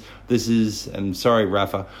 This is, and sorry,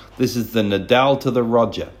 Rafa, this is the Nadal to the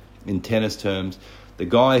Roger in tennis terms. The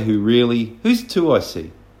guy who's 2IC?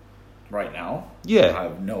 Right now? Yeah. I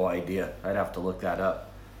have no idea. I'd have to look that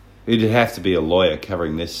up. It'd have to be a lawyer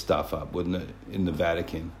covering this stuff up, wouldn't it, in the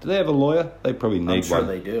Vatican? Do they have a lawyer? They probably need one. I'm sure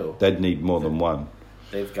they do. They'd need more than one.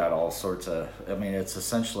 They've got all sorts of... I mean, it's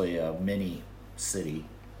essentially a mini city.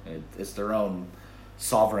 It's their own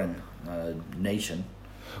sovereign nation.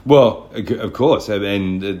 Well, of course,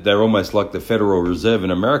 and they're almost like the Federal Reserve in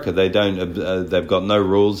America. They don't. They've got no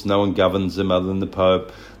rules. No one governs them other than the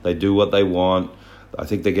Pope. They do what they want. I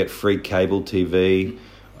think they get free cable TV.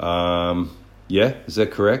 Yeah, is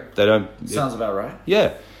that correct? They don't. Sounds about right.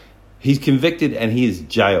 Yeah, he's convicted and he is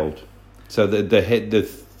jailed. So the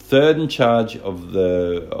third in charge of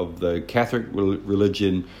the Catholic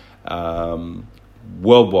religion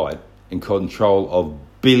worldwide, in control of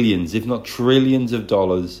billions, if not trillions of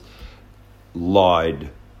dollars, outright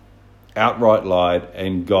lied,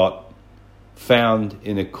 and got found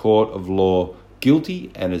in a court of law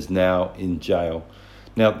guilty and is now in jail.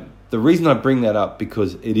 Now, the reason I bring that up,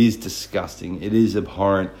 because it is disgusting, it is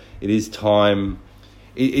abhorrent, it is time.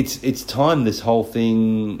 It's time this whole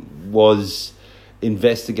thing was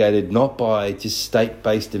investigated, not by just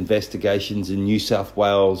state-based investigations in New South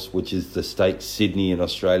Wales, which is the state Sydney in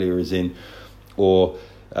Australia is in, or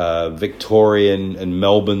Victoria and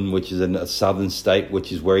Melbourne, which is a southern state,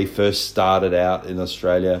 which is where he first started out in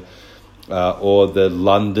Australia, or the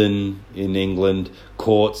London in England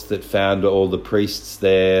courts that found all the priests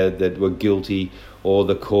there that were guilty, or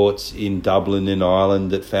the courts in Dublin in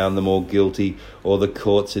Ireland that found them all guilty, or the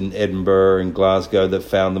courts in Edinburgh and Glasgow that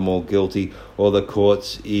found them all guilty, or the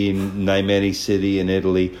courts in name any city in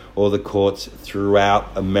Italy, or the courts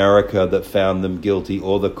throughout America that found them guilty,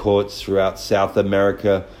 or the courts throughout South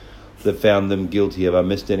America that found them guilty. Have I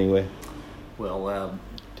missed anywhere? Well,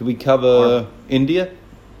 did we cover India?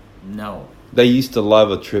 No. They used to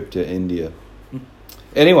love a trip to India.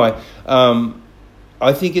 Anyway,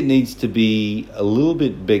 I think it needs to be a little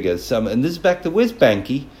bit bigger. And this is back to, where's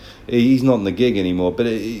Banky? He's not in the gig anymore. But,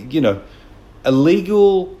 a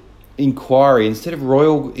legal inquiry, instead of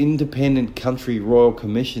royal independent country royal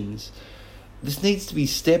commissions, this needs to be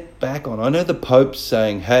stepped back on. I know the Pope's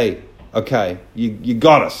saying, hey, okay, you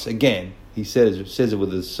got us again. He says it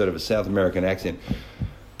with a sort of a South American accent.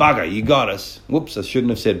 Bugger, you got us. Whoops, I shouldn't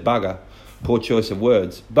have said bugger. Poor choice of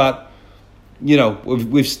words. But,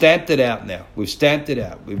 we've stamped it out now. We've stamped it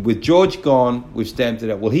out. With George gone, we've stamped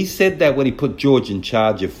it out. Well, he said that when he put George in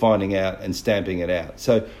charge of finding out and stamping it out.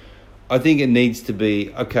 So I think it needs to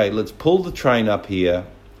be, okay, let's pull the train up here.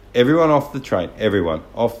 Everyone off the train. Everyone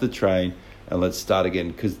off the train. And let's start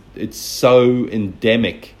again. Because it's so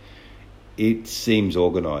endemic. It seems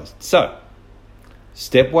organised. So,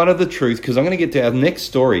 step one of the truth, because I'm going to get to our next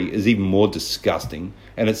story is even more disgusting,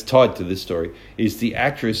 and it's tied to this story, is the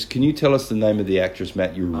actress. Can you tell us the name of the actress,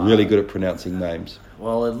 Matt? You're really good at pronouncing names.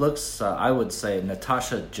 Well, it looks, I would say,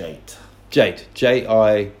 Natasha Jait. Jait. Jaitt.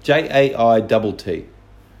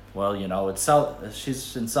 Well, it's South.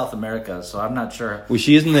 She's in South America, so I'm not sure. Well,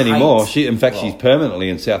 she isn't anymore. Height. In fact, she's permanently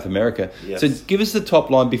in South America. Yes. So give us the top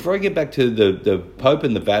line before I get back to the Pope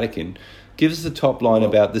and the Vatican. Give us the top line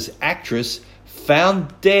about this actress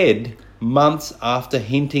found dead months after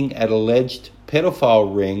hinting at alleged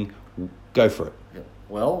pedophile ring. Go for it.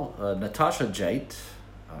 Well, Natasha Jate,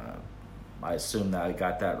 I assume that I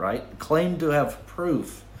got that right, claimed to have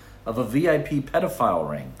proof of a VIP pedophile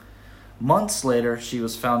ring. Months later, she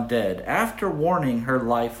was found dead after warning her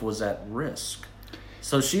life was at risk.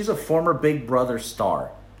 So she's a former Big Brother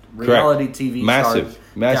star, reality TV Massive.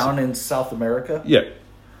 star down in South America. Yep.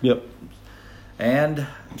 And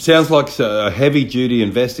sounds like a heavy-duty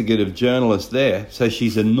investigative journalist there. So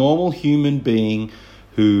she's a normal human being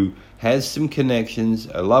who has some connections,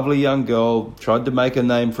 a lovely young girl, tried to make a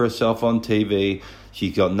name for herself on TV.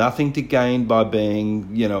 She's got nothing to gain by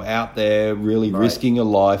being, out there really risking her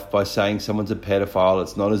life by saying someone's a pedophile.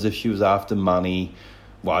 It's not as if she was after money.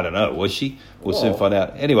 Well, I don't know. Was she? We'll soon find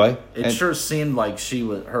out. Anyway. It sure seemed like she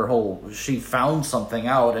found something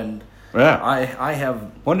out, and yeah. I have...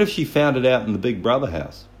 Wonder if she found it out in the Big Brother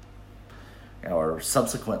house. Or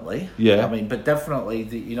subsequently. Yeah. I mean, but definitely,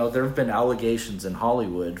 there have been allegations in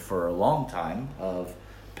Hollywood for a long time of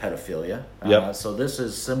pedophilia. Yep. So this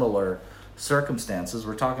is similar circumstances.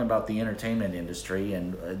 We're talking about the entertainment industry,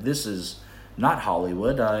 and this is not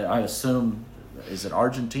Hollywood. I assume, is it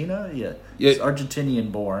Argentina? Yeah. It's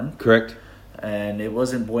Argentinian born. Correct. And it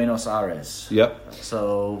was in Buenos Aires. Yep.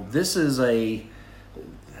 So this is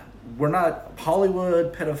we're not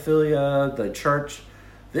Hollywood, pedophilia, the church.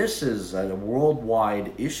 This is a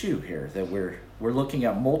worldwide issue here that we're looking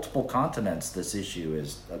at multiple continents. This issue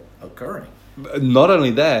is occurring. Not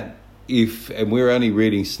only that, and we're only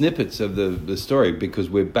reading snippets of the story because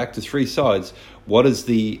we're back to three sides. What is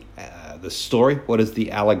the story? What is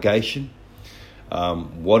the allegation?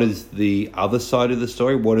 What is the other side of the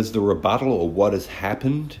story? What is the rebuttal, or what has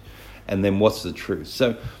happened? And then what's the truth?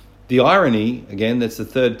 So the irony, again, that's the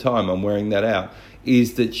third time I'm wearing that out,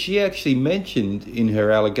 is that she actually mentioned in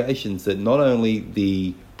her allegations that not only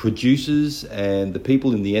the producers and the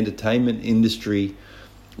people in the entertainment industry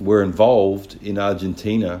were involved in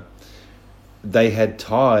Argentina, they had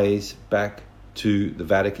ties back to the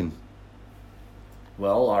Vatican.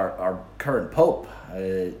 Well, our current Pope,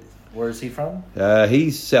 where is he from?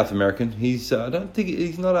 He's South American. I don't think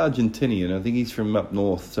he's not Argentinian. I think he's from up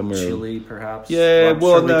north somewhere. Chile, perhaps. Yeah,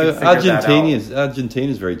 well, no.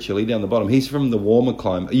 Argentina's very chilly down the bottom. He's from the warmer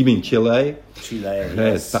climate. You mean Chile? Chile.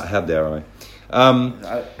 Yes. How dare I?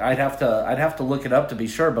 I'd have to look it up to be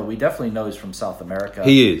sure, but we definitely know he's from South America.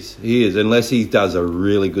 He is. Unless he does a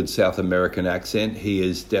really good South American accent, he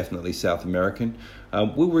is definitely South American.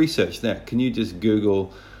 We'll research that. Can you just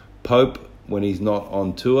Google Pope when he's not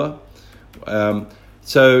on tour?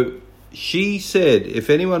 So she said if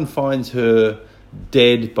anyone finds her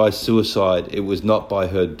dead by suicide, it was not by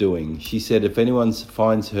her doing. She said if anyone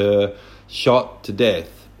finds her shot to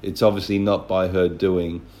death, it's obviously not by her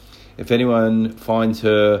doing. If anyone finds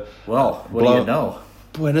her... Well, what do you know?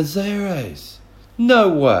 Buenos Aires. No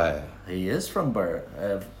way. He is from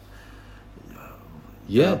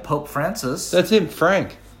yeah. Pope Francis. That's him,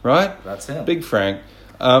 Frank, right? That's him. Big Frank.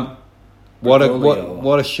 What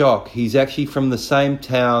a shock. He's actually from the same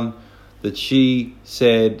town that she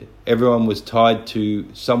said everyone was tied to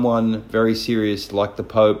someone very serious like the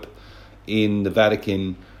Pope in the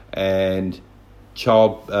Vatican, and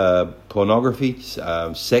child pornography,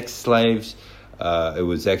 sex slaves. It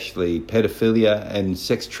was actually pedophilia and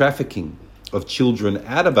sex trafficking of children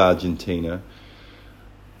out of Argentina.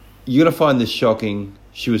 You're going to find this shocking.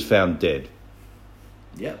 She was found dead.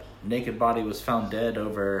 Yep. Naked body was found dead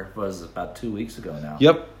was about 2 weeks ago now.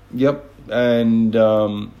 Yep. And,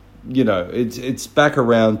 it's back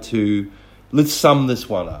around to, let's sum this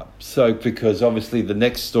one up. So, because obviously the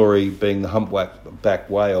next story being the humpback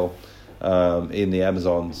whale in the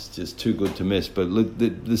Amazon's just too good to miss. But look,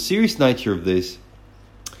 the serious nature of this,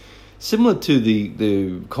 similar to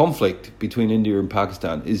the conflict between India and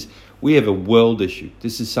Pakistan, is we have a world issue.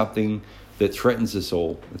 This is something that threatens us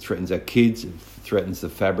all. It threatens our kids. It threatens the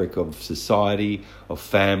fabric of society, of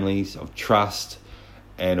families, of trust,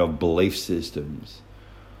 and of belief systems.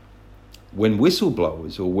 When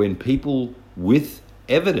whistleblowers, or when people with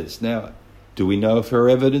evidence, now, do we know if her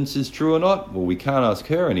evidence is true or not? Well, we can't ask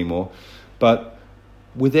her anymore. But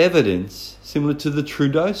with evidence, similar to the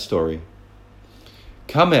Trudeau story,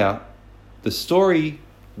 come out, the story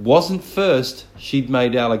wasn't first she'd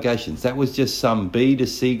made allegations. That was just some B to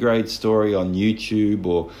C grade story on YouTube,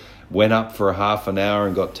 or went up for a half an hour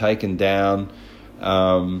and got taken down.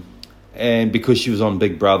 and because she was on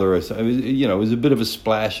Big Brother, or so, it was a bit of a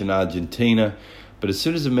splash in Argentina. But as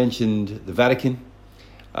soon as it mentioned the Vatican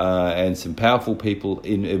and some powerful people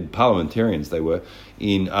in parliamentarians, they were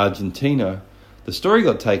in Argentina, the story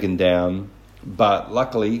got taken down. But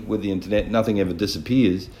luckily, with the internet, nothing ever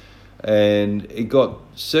disappears, and it got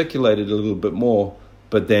circulated a little bit more.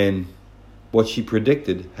 But then, what she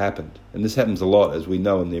predicted happened, and this happens a lot, as we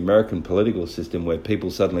know, in the American political system, where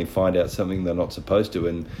people suddenly find out something they're not supposed to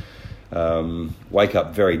and wake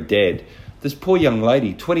up very dead. This poor young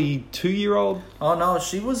lady, 22-year-old. Oh no,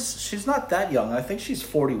 she's not that young. I think she's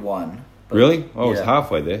 41. Really? I was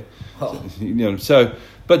halfway there. Oh.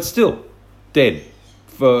 But still, dead.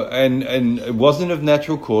 And it wasn't of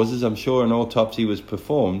natural causes. I'm sure an autopsy was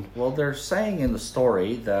performed. Well, they're saying in the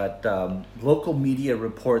story that local media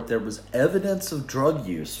report there was evidence of drug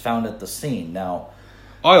use found at the scene. Now,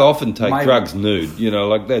 I often take drugs nude,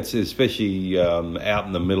 that's especially out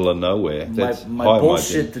in the middle of nowhere. That's my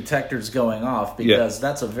bullshit detector's going off because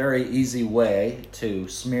that's a very easy way to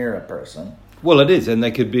smear a person. Well, it is, and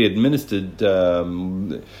they could be administered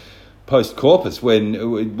post-corpus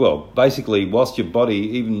basically whilst your body,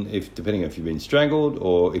 even if, depending if you've been strangled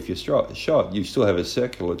or if you're shot, you still have a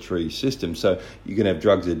circulatory system. So you can have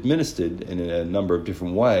drugs administered in a number of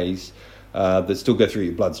different ways that still go through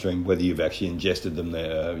your bloodstream, whether you've actually ingested them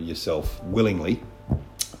yourself willingly.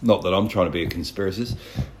 Not that I'm trying to be a conspiracist.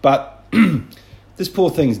 But this poor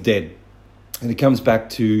thing's dead. And it comes back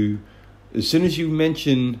to, as soon as you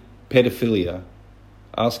mention pedophilia,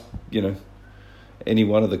 ask, any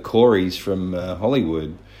one of the Coreys from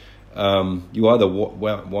Hollywood, you either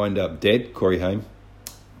wind up dead, Corey Haim.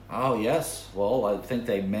 Oh, yes. Well, I think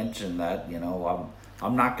they mentioned that,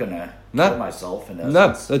 I'm not going to kill myself. No,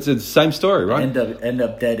 that's the same story, right? End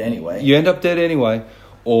up dead anyway. You end up dead anyway.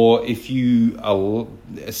 Or if you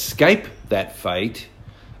escape that fate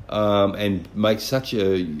and make such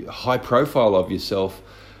a high profile of yourself,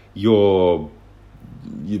 you're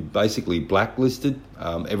basically blacklisted.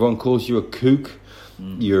 Everyone calls you a kook.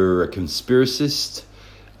 You're a conspiracist.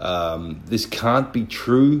 This can't be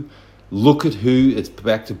true. Look at who. It's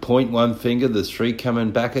back to point one finger. There's three coming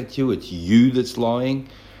back at you. It's you that's lying.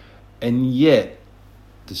 And yet,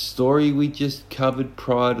 the story we just covered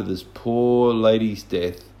prior to this poor lady's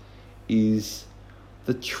death is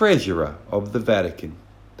the treasurer of the Vatican,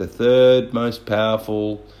 the third most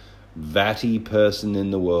powerful Vati person in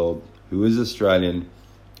the world, who is Australian,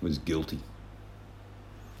 was guilty.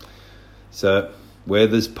 So, where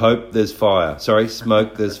there's Pope, there's fire. Sorry,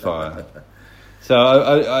 smoke, there's fire. So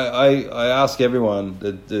I ask everyone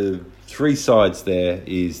that the three sides there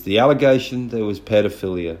is the allegation there was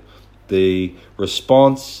pedophilia, the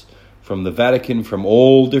response from the Vatican, from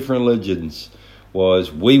all different religions,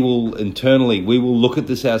 was we will look at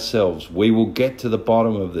this ourselves. We will get to the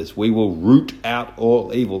bottom of this. We will root out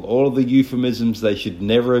all evil. All of the euphemisms they should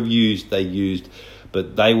never have used, they used,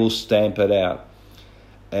 but they will stamp it out.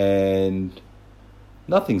 And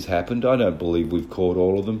nothing's happened. I don't believe we've caught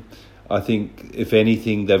all of them. I think, if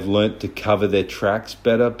anything, they've learnt to cover their tracks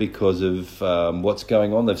better because of what's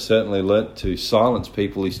going on. They've certainly learnt to silence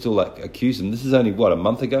people who still accuse them. This is only, a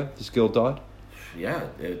month ago this girl died? Yeah,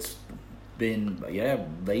 it's been,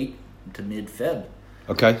 late to mid-Feb.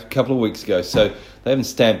 Okay, a couple of weeks ago. So they haven't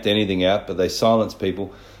stamped anything out, but they silence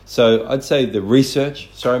people. So I'd say the research...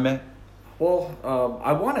 Sorry, Matt? Well,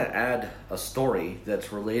 I want to add a story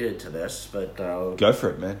that's related to this, but... Go for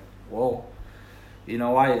it, man. Well,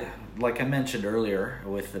 like I mentioned earlier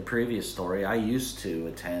with the previous story, I used to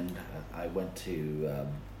attend. I went to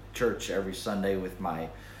church every Sunday with my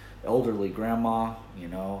elderly grandma.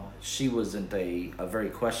 She wasn't a very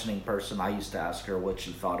questioning person. I used to ask her what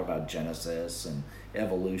she thought about Genesis and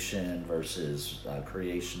evolution versus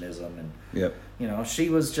creationism, and yep. She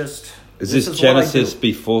was just. Is this Genesis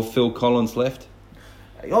before Phil Collins left?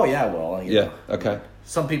 Oh yeah, well yeah, okay.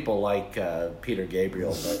 Some people like Peter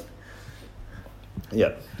Gabriel, but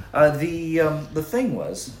yeah. The thing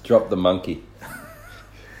was, drop the monkey.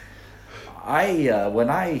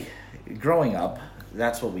 Growing up,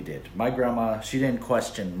 that's what we did. My grandma, she didn't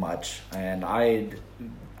question much, and I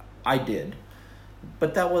did,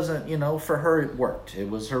 but that wasn't, for her it worked. It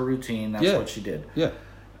was her routine. That's what she did. Yeah.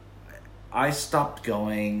 I stopped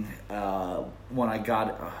going when I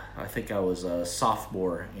got. I think I was a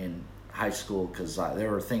sophomore in high school because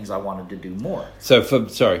there were things I wanted to do more. So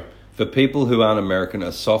for people who aren't American,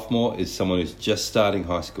 a sophomore is someone who's just starting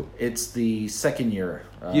high school. It's the second year.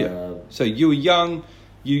 So you were young.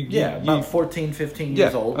 About 14, 15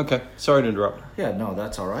 years old. Okay. Sorry to interrupt. Yeah, no,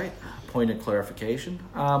 that's all right. Point of clarification.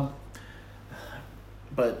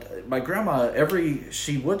 But my grandma,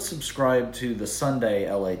 she would subscribe to the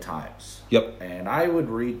Sunday LA Times. Yep. And I would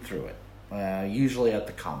read through it, usually at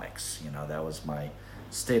the comics. That was my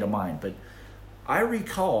state of mind. But I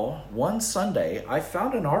recall one Sunday, I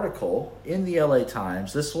found an article in the LA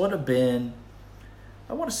Times. This would have been,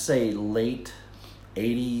 I want to say, late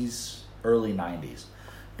 80s, early 90s.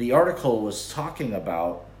 The article was talking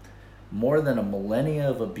about more than a millennia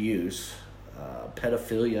of abuse,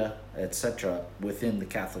 pedophilia, etc., within the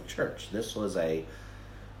Catholic Church. This was a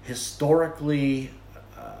historically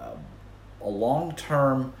a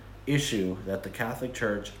long-term issue that the Catholic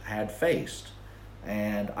Church had faced.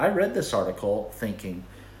 And I read this article thinking,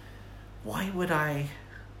 why would I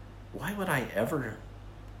ever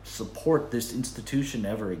support this institution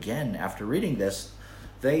ever again after reading this?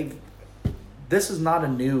 This is not a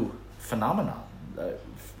new phenomenon.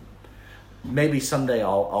 Maybe someday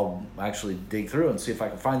I'll actually dig through and see if I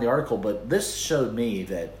can find the article, but this showed me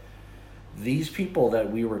that these people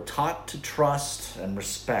that we were taught to trust and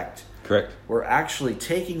respect, correct, were actually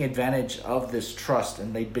taking advantage of this trust,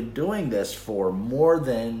 and they've been doing this for more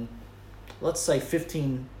than, let's say,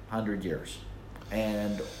 1,500 years.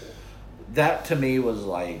 And that to me was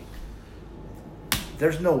like,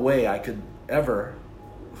 there's no way I could ever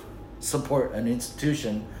support an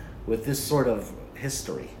institution with this sort of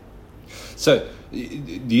history. So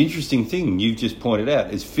the interesting thing you've just pointed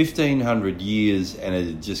out is 1,500 years and it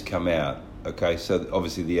had just come out. Okay, so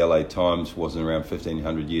obviously the LA Times wasn't around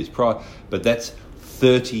 1,500 years prior, but that's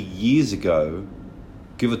 30 years ago,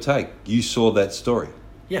 give or take. You saw that story.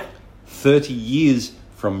 Yeah. 30 years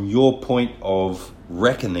from your point of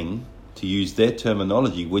reckoning, to use their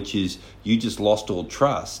terminology, which is you just lost all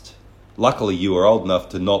trust. Luckily, you were old enough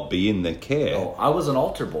to not be in their care. Oh, I was an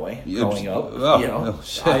altar boy growing up.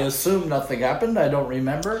 I assume nothing happened. I don't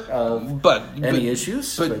remember any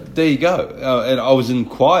issues. But there you go. And I was in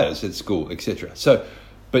choirs at school, etc. So,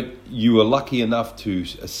 but you were lucky enough to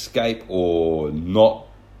escape or not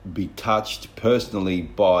be touched personally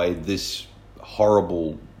by this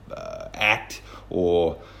horrible act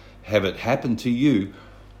or have it happen to you.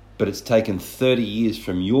 But it's taken 30 years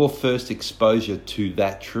from your first exposure to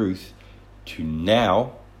that truth to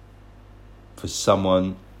now for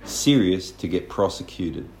someone serious to get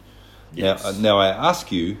prosecuted. Yes. Now I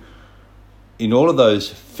ask you, in all of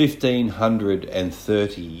those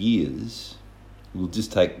 1,530 years, we'll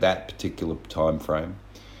just take that particular time frame,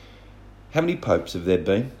 how many popes have there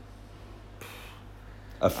been?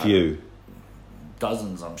 A few.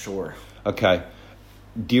 Dozens, I'm sure. Okay.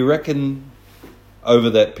 Do you reckon over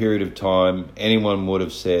that period of time anyone would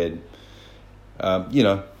have said,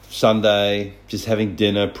 Sunday, just having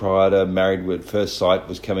dinner prior to Married at First Sight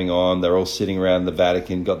was coming on. They're all sitting around the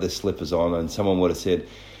Vatican, got their slippers on, and someone would have said,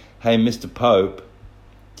 hey, Mr. Pope,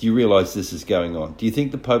 do you realise this is going on? Do you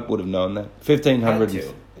think the Pope would have known that?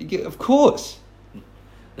 1,500? Yeah, of course.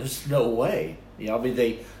 There's no way.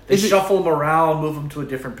 They shuffle them around, move them to a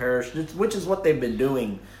different parish, which is what they've been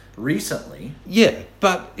doing recently. Yeah,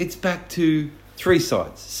 but it's back to three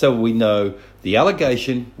sides. So we know the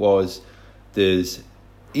allegation was there's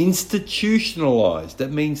institutionalized. That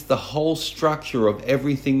means the whole structure of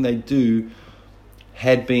everything they do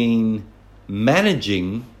had been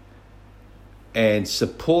managing and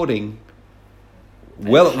supporting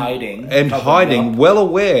hiding, well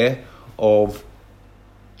aware of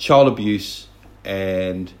child abuse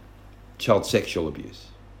and child sexual abuse.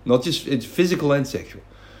 Not just, it's physical and sexual.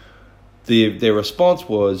 Their response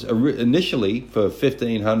was initially for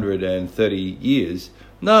 1,530 years,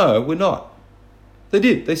 no, we're not. They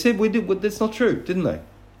did. They said we did. That's not true, didn't they?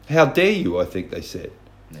 How dare you, I think they said.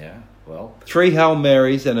 Yeah, well. 3 Hail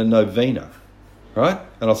Marys and a novena, right?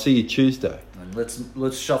 And I'll see you Tuesday. And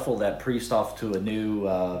let's shuffle that priest off to a new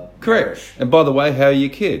correct. Parish. And by the way, how are your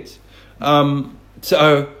kids?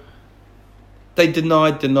 So they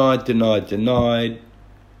denied.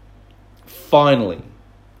 Finally,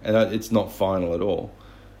 and it's not final at all,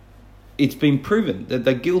 it's been proven that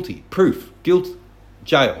they're guilty. Guilt,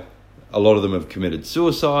 jail. A lot of them have committed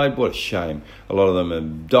suicide. What a shame. A lot of them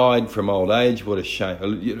have died from old age. What a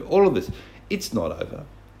shame. All of this. It's not over.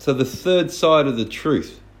 So the third side of the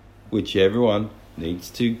truth, which everyone needs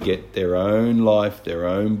to get their own life, their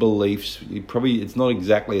own beliefs. It's not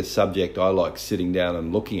exactly a subject I like sitting down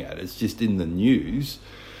and looking at. It's just in the news.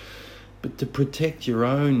 But to protect your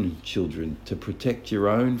own children, to protect your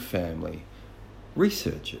own family,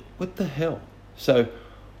 research it. What the hell? So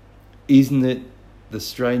isn't it the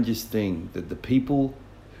strangest thing that the people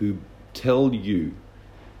who tell you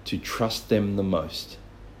to trust them the most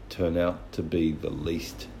turn out to be the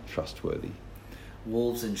least trustworthy?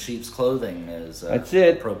 Wolves in sheep's clothing is That's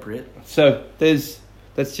it. Appropriate. So there's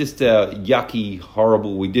That's just yucky,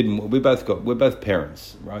 horrible. We're both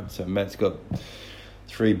parents, right? So Matt's got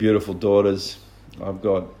 3 beautiful daughters. I've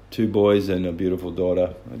got 2 boys and a beautiful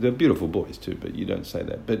daughter. They're beautiful boys too, but you don't say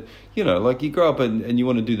that. But, like you grow up and you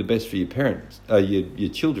want to do the best for your parents, your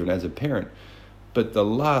children as a parent. But the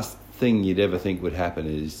last thing you'd ever think would happen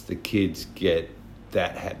is the kids get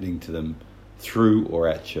that happening to them through or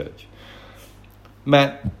at church.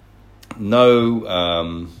 Matt,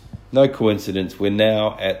 no coincidence. We're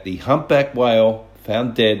now at the humpback whale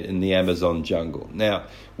found dead in the Amazon jungle. Now,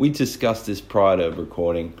 we discussed this prior to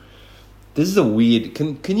recording. This is a weird...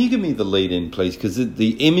 Can you give me the lead in, please? Because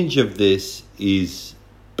the image of this is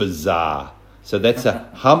bizarre. So that's a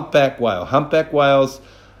humpback whale. Humpback whales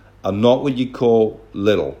are not what you call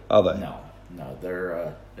little, are they? No,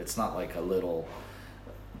 they're. It's not like a little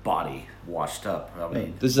body washed up. I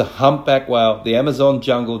mean, this is a humpback whale. The Amazon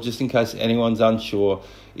jungle, just in case anyone's unsure,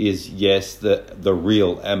 is the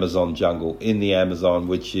real Amazon jungle in the Amazon,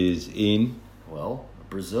 which is in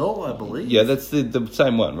Brazil, I believe. Yeah, that's the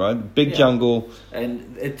same one, right? Big jungle.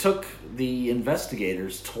 And it took the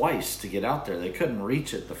investigators twice to get out there. They couldn't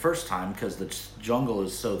reach it the first time because the jungle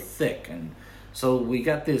is so thick. And so we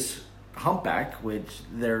got this humpback, which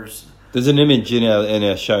there's an image in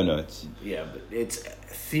our show notes. Yeah, but it's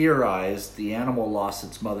theorized the animal lost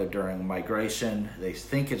its mother during migration. They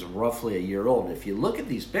think it's roughly a year old. If you look at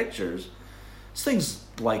these pictures, this thing's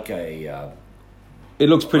like a... it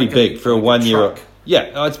looks pretty big for a 1 year old. Truck.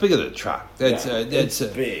 Yeah, it's bigger than a truck. It's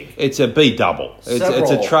big. It's a B double.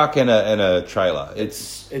 It's a truck and a trailer.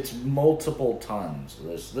 It's multiple tons.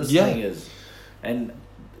 This thing is, and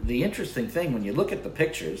the interesting thing when you look at the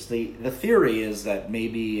pictures, the theory is that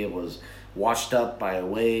maybe it was washed up by a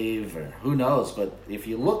wave or who knows. But if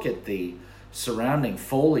you look at the surrounding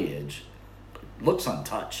foliage, it looks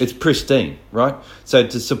untouched. It's pristine, right? So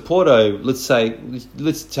to support let's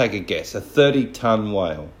take a guess, a 30-ton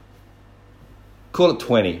whale. Call it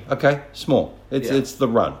 20, okay? Small. It's the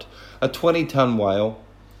runt. A 20-ton whale,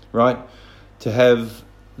 right? To have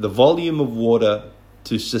the volume of water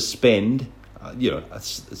to suspend,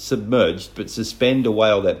 submerged, but suspend a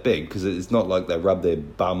whale that big, because it's not like they rub their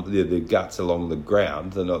guts along the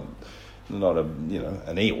ground. They're not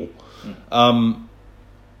an eel.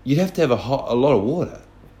 You'd have to have a lot of water.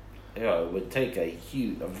 Yeah, it would take a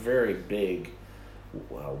very big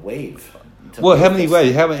wave. Well, how many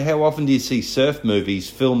waves? How often do you see surf movies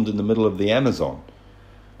filmed in the middle of the Amazon?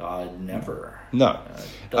 Never. No.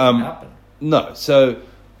 Doesn't happen. No. So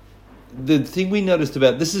the thing we noticed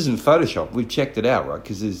about this isn't Photoshop. We've checked it out, right?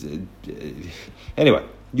 Because anyway,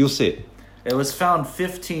 you'll see it. It was found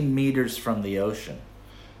 15 meters from the ocean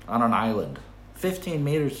on an island. 15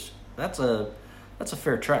 meters. That's a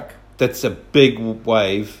fair trek. That's a big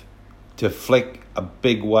wave to flick a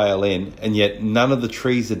big whale in, and yet none of the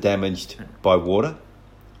trees are damaged by water.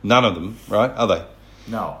 None of them, right? Are they?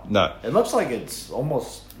 No. It looks like it's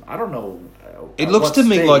almost, I don't know. It looks to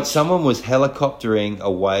me like someone was helicoptering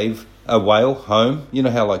a whale home. You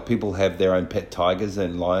know how like people have their own pet tigers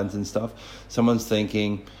and lions and stuff? Someone's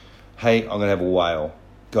thinking, hey, I'm going to have a whale.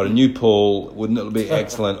 Got a new pool. Wouldn't it be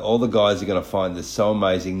excellent? All the guys are going to find this so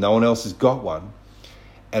amazing. No one else has got one.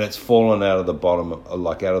 And it's fallen out of the bottom,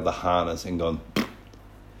 like out of the harness and gone...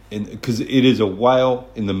 Because it is a whale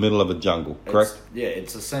in the middle of a jungle, correct?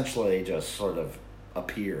 It's essentially just sort of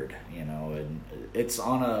appeared, and it's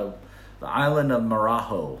on the island of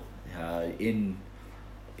Marajo in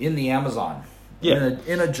the Amazon,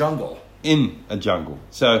 in a jungle. In a jungle.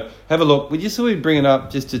 So have a look. We just thought we'd bring it up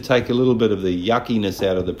just to take a little bit of the yuckiness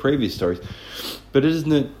out of the previous stories. But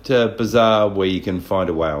isn't it bizarre where you can find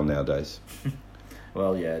a whale nowadays?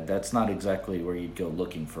 Well, yeah, that's not exactly where you'd go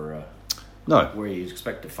looking for where you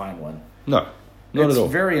expect to find one. No, not at all.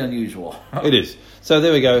 It's very unusual. It is. So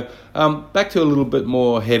there we go. Back to a little bit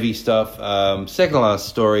more heavy stuff. Second to last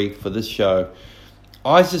story for this show.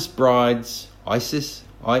 ISIS brides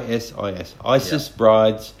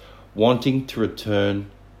wanting to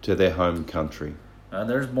return to their home country.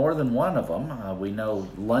 There's more than one of them. We know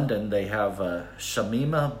London, they have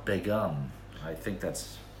Shamima Begum. I think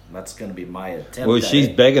that's going to be my attempt. Well, she's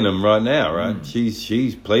begging them right now, right?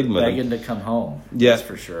 She's pleading with them. Begging to come home. Yeah. That's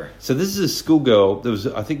for sure. So this is a schoolgirl.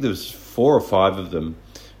 I think there was 4 or 5 of them.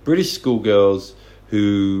 British schoolgirls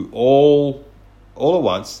who all at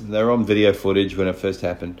once, they're on video footage when it first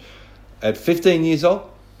happened, at 15 years old?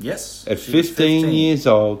 Yes. At 15 years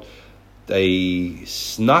old, they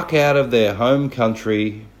snuck out of their home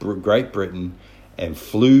country, Great Britain, and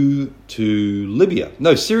flew to Libya.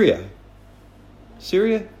 No, Syria.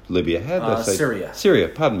 Syria? Libya. How did I say? Syria. Syria,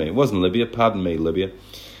 pardon me. It wasn't Libya. Pardon me, Libya.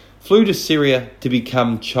 flew to Syria to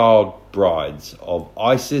become child brides of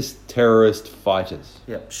ISIS terrorist fighters.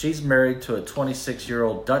 Yep, she's married to a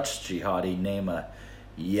 26-year-old Dutch jihadi named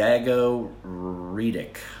Jago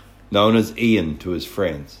Redick. Known as Ian to his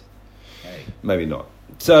friends. Hey. Maybe not.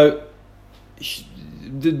 So,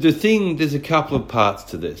 the thing, there's a couple of parts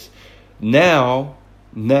to this. Now,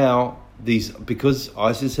 because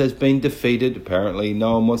ISIS has been defeated, apparently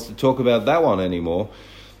no one wants to talk about that one anymore,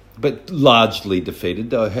 but largely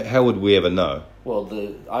defeated. How would we ever know? Well,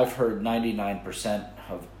 I've heard 99%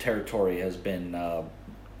 of territory has been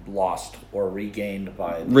lost or regained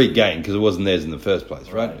by... Regained, because it wasn't theirs in the first place,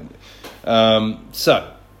 right?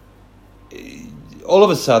 So, all of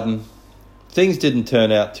a sudden, things didn't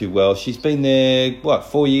turn out too well. She's been there,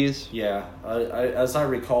 4 years? Yeah. As I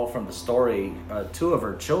recall from the story, 2 of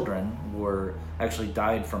her children actually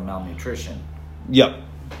died from malnutrition. Yep.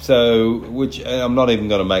 So, which I'm not even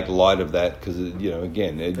going to make light of that because,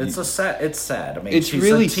 again... It's sad. I mean, it's she's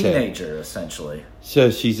really a teenager, essentially.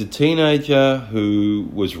 So she's a teenager who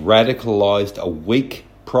was radicalized a week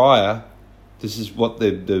prior. This is what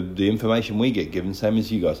the information we get given, same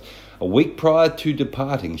as you guys. A week prior to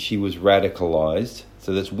departing, she was radicalized.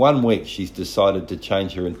 So that's 1 week she's decided to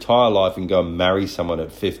change her entire life and go and marry someone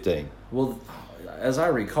at 15. Well, as I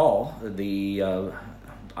recall, the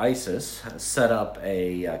ISIS set up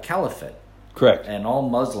a caliphate. Correct. And all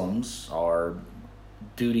Muslims are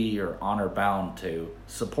duty or honor bound to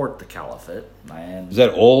support the caliphate. And is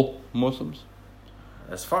that all Muslims?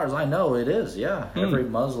 As far as I know, it is, yeah. Every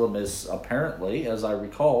Muslim is apparently, as I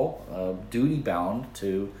recall, duty bound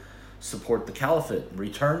to support the caliphate,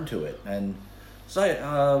 return to it. And so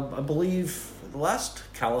I believe the last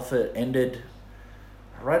caliphate ended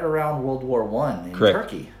right around World War I in Correct.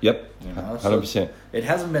 Turkey. Yep, 100%. So it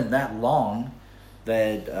hasn't been that long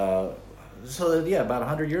that... about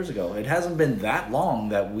 100 years ago. It hasn't been that long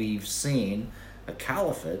that we've seen a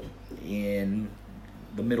caliphate in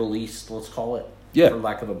the Middle East, let's call it, for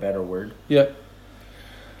lack of a better word. Yeah.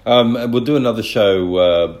 We'll do another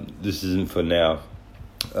show, this isn't for now,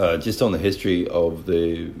 just on the history of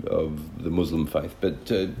the Muslim faith.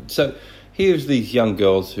 But so here's these young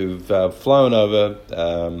girls who've flown over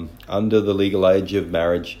under the legal age of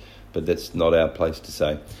marriage, but that's not our place to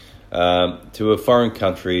say, to a foreign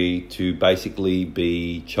country to basically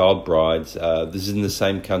be child brides. This is in the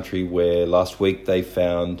same country where last week they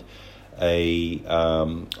found a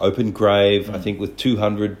open grave, I think with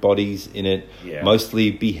 200 bodies in it,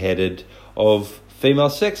 mostly beheaded, of female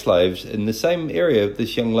sex slaves in the same area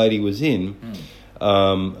this young lady was in.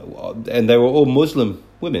 And they were all Muslim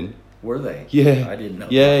women. Were they? Yeah. I didn't know.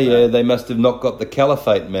 Yeah. They must have not got the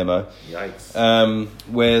caliphate memo. Yikes.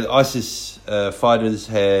 Where ISIS fighters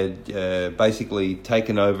had basically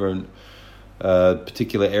taken over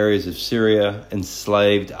particular areas of Syria,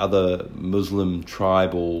 enslaved other Muslim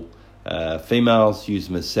tribal females, used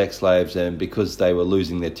them as sex slaves, and because they were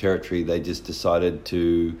losing their territory, they just decided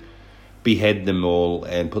to behead them all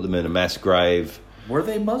and put them in a mass grave. Were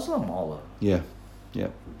they Muslim, all of them? Yeah,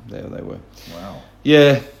 they were. Wow.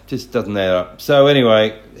 Yeah, just doesn't add up. So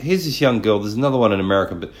anyway, here's this young girl. There's another one in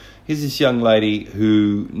America, but here's this young lady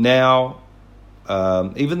who now,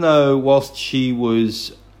 even though whilst she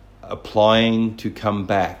was applying to come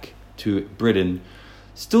back to Britain,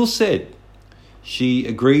 still said she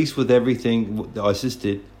agrees with everything ISIS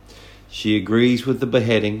did. She agrees with the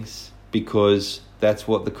beheadings because that's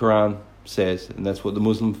what the Quran says, and that's what the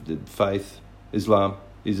Muslim faith, Islam,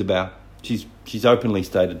 is about. She's openly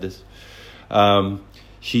stated this.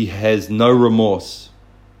 She has no remorse.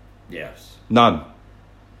 Yes. None.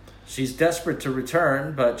 She's desperate to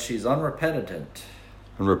return, but she's unrepentant.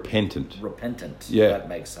 Repentant. Yeah. That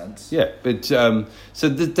makes sense. Yeah, but so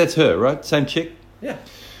that's her, right? Same chick? Yeah.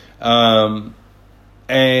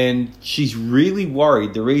 And she's really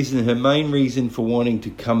worried. Her main reason for wanting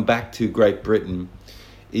to come back to Great Britain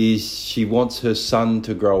is she wants her son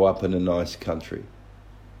to grow up in a nice country.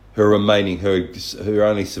 Her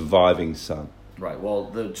only surviving son. Right. Well,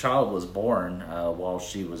 the child was born while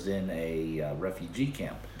she was in a refugee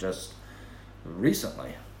camp just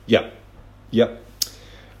recently. Yep.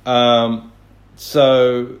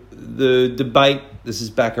 So the debate, this is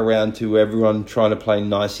back around to everyone trying to play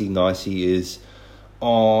nicey is,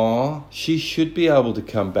 she should be able to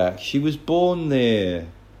come back. She was born there.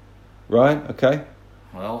 Right? Okay.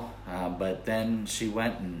 Well, but then she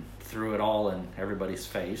went and threw it all in everybody's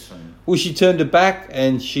face. Well, she turned her back,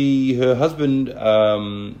 and her husband,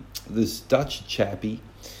 this Dutch chappie,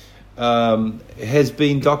 has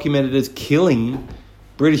been documented as killing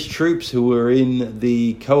British troops who were in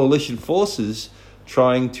the coalition forces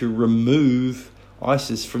trying to remove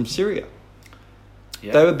ISIS from Syria.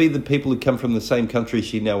 Yeah. They would be the people who come from the same country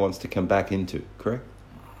she now wants to come back into, correct?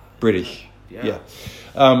 British. Yeah.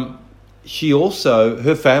 She also,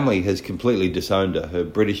 her family has completely disowned her. Her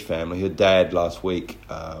British family, her dad last week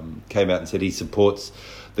came out and said he supports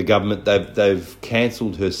the government. They've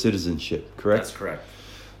cancelled her citizenship, correct? That's correct.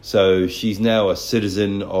 So she's now a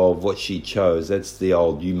citizen of what she chose. That's the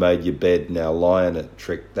old "you made your bed, now lie in it"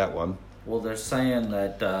 trick, that one. Well, they're saying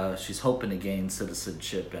that she's hoping to gain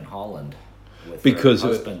citizenship in Holland with Because her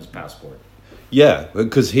husband's passport. Yeah,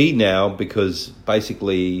 because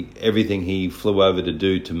basically everything he flew over to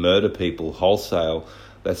do to murder people wholesale,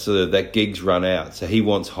 that gig's run out. So he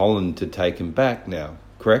wants Holland to take him back now,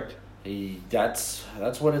 correct? That's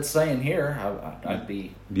what it's saying here.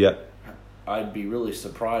 I'd be really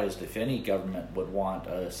surprised if any government would want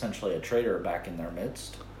essentially a traitor back in their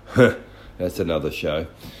midst. That's another show.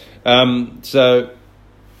 So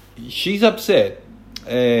she's upset,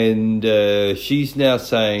 and she's now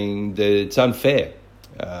saying that it's unfair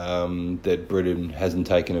that Britain hasn't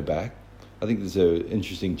taken her back. I think there's an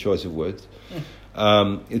interesting choice of words.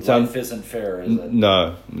 Life isn't fair, is it?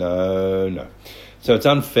 No. So it's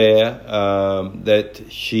unfair that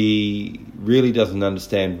she really doesn't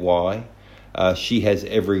understand why. She has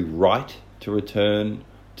every right to return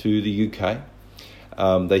to the UK.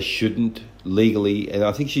 They shouldn't legally, and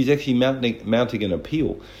I think she's actually mounting an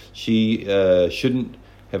appeal. She shouldn't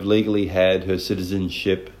have legally had her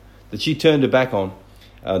citizenship that she turned her back on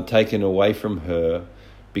taken away from her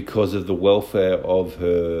because of the welfare of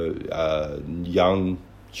her young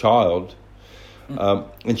child.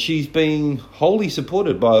 And she's being wholly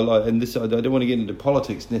supported by and this, I don't want to get into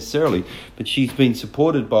politics necessarily, but she's been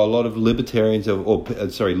supported by a lot of libertarians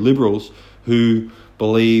liberals who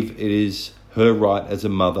believe it is her right as a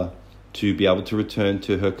mother to be able to return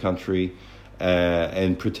to her country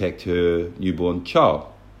and protect her newborn child.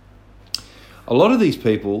 A lot of these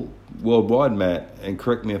people worldwide, Matt, and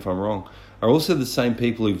correct me if I'm wrong, are also the same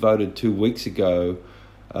people who voted 2 weeks ago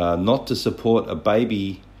not to support a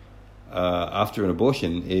baby after an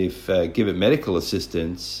abortion if give it medical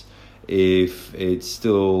assistance if it's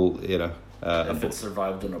still if it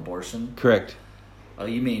survived an abortion. Correct.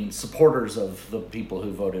 You mean supporters of the people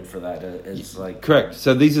who voted for that is like correct.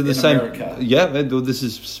 So these are the same. America. Yeah, this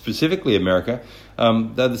is specifically America.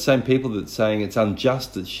 They're the same people that's saying it's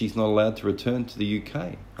unjust that she's not allowed to return to the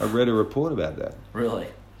UK. I read a report about that. Really?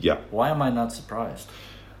 Yeah. Why am I not surprised?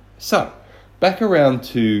 So back around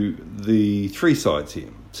to the three sides here.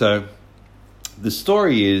 So the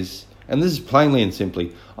story is, and this is plainly and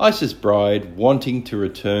simply, ISIS bride wanting to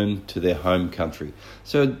return to their home country.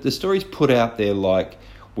 So the story's put out there like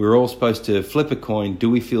we're all supposed to flip a coin. Do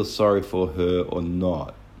we feel sorry for her or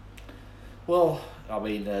not? Well, I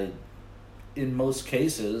mean, in most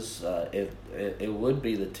cases, it would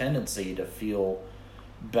be the tendency to feel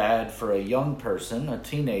bad for a young person, a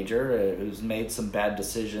teenager who's made some bad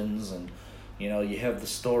decisions, and you have the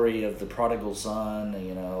story of the prodigal son.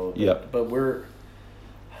 But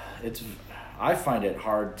I find it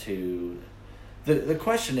hard to. The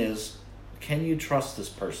question is, can you trust this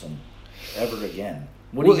person ever again?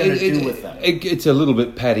 What are you going to do with them? It's a little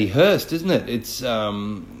bit Patty Hearst, isn't it?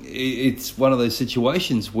 It's one of those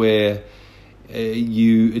situations where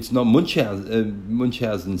it's not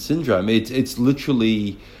Munchausen syndrome. It's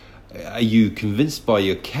literally, are you convinced by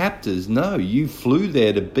your captors? No, you flew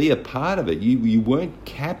there to be a part of it. You weren't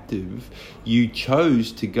captive. You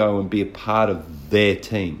chose to go and be a part of their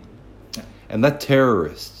team. And that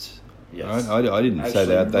terrorists. Yes. Right? I didn't say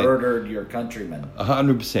that. They murdered your countrymen.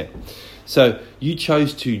 100%. So you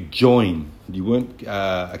chose to join. You weren't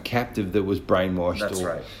a captive that was brainwashed. That's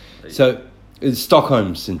right. So it's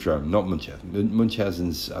Stockholm syndrome, not Munchausen.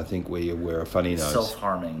 Munchausen's, I think, where you wear a funny nose.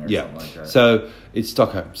 Self-harming or something like that. So it's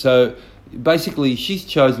Stockholm. So basically, she's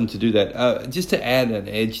chosen to do that. Just to add an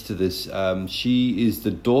edge to this, she is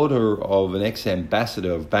the daughter of an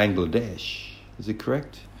ex-ambassador of Bangladesh. Is it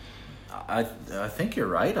correct? I think you're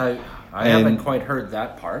right. I haven't quite heard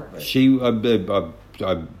that part. But. She,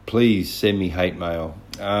 please send me hate mail.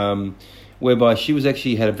 Whereby she was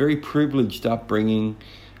actually had a very privileged upbringing.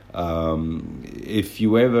 If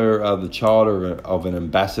you ever are the child of an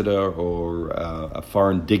ambassador or a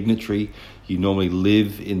foreign dignitary, you normally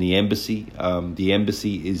live in the embassy. The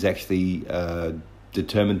embassy is actually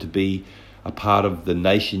determined to be a part of the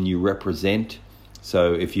nation you represent.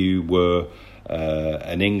 So if you were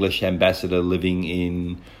an English ambassador living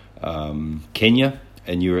in Kenya,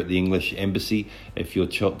 and you're at the English embassy, if your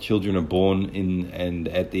children are born in and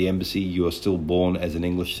at the embassy, you are still born as an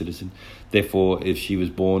English citizen. Therefore, if she was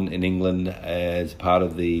born in England as part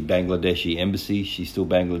of the Bangladeshi embassy, she's still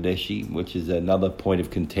Bangladeshi, which is another point of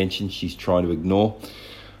contention she's trying to ignore.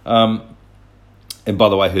 And by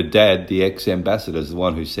the way, her dad, the ex-ambassador, is the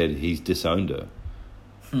one who said he's disowned her.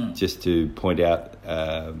 Just to point out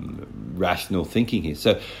rational thinking here.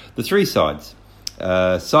 So the three sides.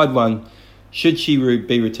 Side one, should she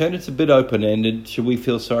be returned? It's a bit open-ended. Should we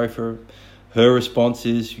feel sorry for her? Her response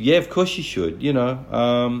is, yeah, of course she should.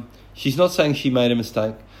 She's not saying she made a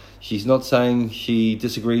mistake. She's not saying she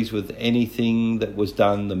disagrees with anything that was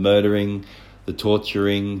done, the murdering, the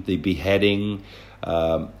torturing, the beheading,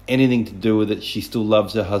 anything to do with it. She still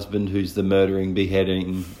loves her husband, who's the murdering,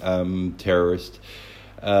 beheading terrorist.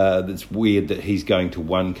 That's weird that he's going to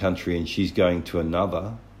one country and she's going to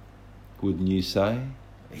another, wouldn't you say?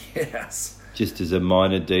 Yes. Just as a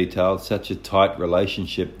minor detail, such a tight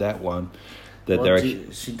relationship, that one.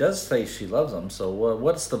 That she does say she loves him, so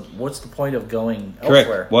what's the point of going correct.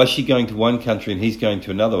 elsewhere? Why is she going to one country and he's going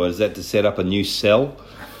to another one? Is that to set up a new cell?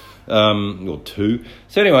 Or two?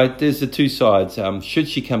 So anyway, there's the two sides. Should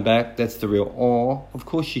she come back? That's the real, of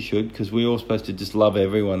course she should, because we're all supposed to just love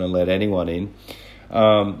everyone and let anyone in.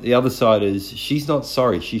 The other side is she's not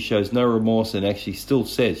sorry. She shows no remorse and actually still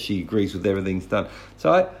says she agrees with everything's done.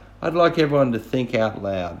 So I'd like everyone to think out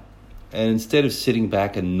loud. And instead of sitting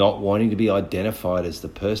back and not wanting to be identified as the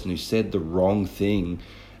person who said the wrong thing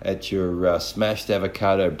at your smashed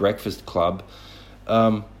avocado breakfast club,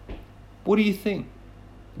 what do you think?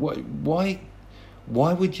 Why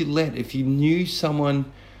would you if you knew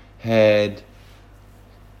someone had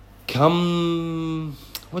come...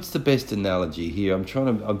 What's the best analogy here? I'm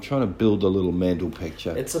trying to build a little mental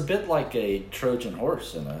picture. It's a bit like a Trojan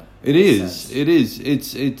horse in a. It is. sense. It is.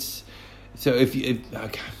 It's.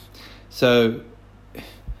 So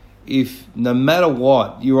if no matter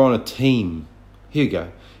what, you're on a team. Here you go.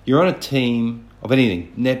 You're on a team of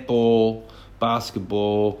anything: netball,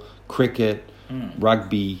 basketball, cricket,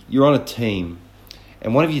 rugby. You're on a team,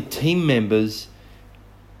 and one of your team members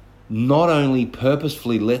not only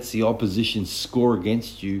purposefully lets the opposition score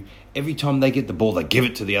against you, every time they get the ball, they give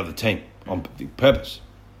it to the other team on purpose,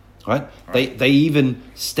 right? They even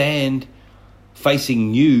stand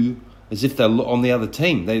facing you as if they're on the other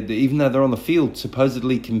team. They even though they're on the field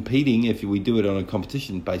supposedly competing, if we do it on a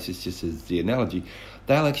competition basis, just as the analogy,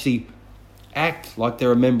 they'll actually act like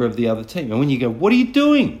they're a member of the other team. And when you go, what are you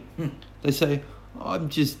doing? They say, I'm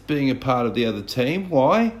just being a part of the other team.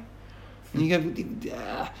 Why? And you go,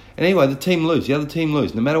 and anyway, the team lose. The other team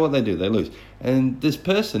lose. No matter what they do, they lose. And this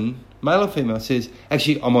person, male or female, says,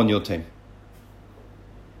 actually, I'm on your team.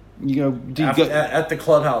 You go, at the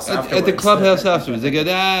clubhouse afterwards. At the clubhouse afterwards. They go,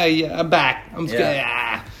 yeah, I'm back. I'm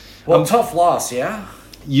scared. Well, tough loss, yeah?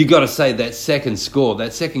 You got to say that second score,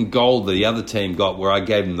 that second goal that the other team got where I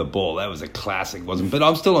gave them the ball, that was a classic, wasn't it? But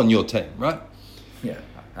I'm still on your team, right? Yeah.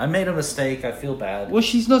 I made a mistake. I feel bad. Well,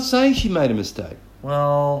 she's not saying she made a mistake.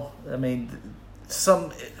 Well, I mean,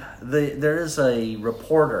 there is a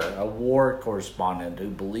reporter, a war correspondent, who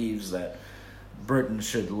believes that Britain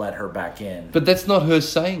should let her back in. But that's not her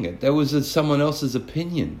saying it. That was someone else's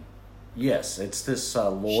opinion. Yes, it's this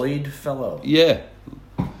Lloyd fellow. Yeah.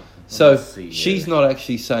 So she's not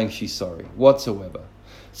actually saying she's sorry whatsoever.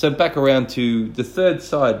 So back around to the third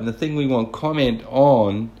side, and the thing we want comment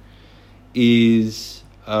on is,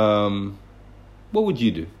 what would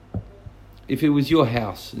you do? If it was your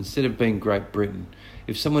house, instead of being Great Britain,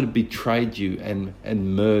 if someone had betrayed you and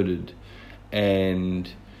murdered and,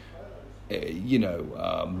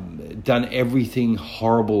 done everything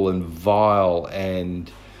horrible and vile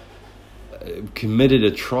and committed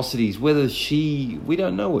atrocities, we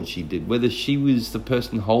don't know what she did, whether she was the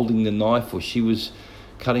person holding the knife or she was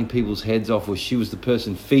cutting people's heads off or she was the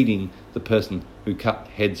person feeding the person who cut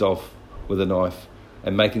heads off with a knife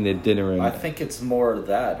and making their dinner. I think it's more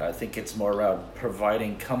that. I think it's more around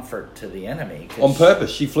providing comfort to the enemy. On purpose.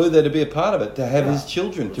 She flew there to be a part of it, to have his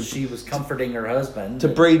children. She was comforting her husband. To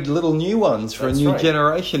breed little new ones for a new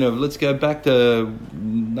generation of, let's go back to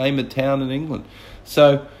name a town in England.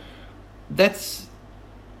 So what's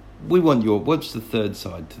the third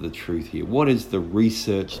side to the truth here? What is the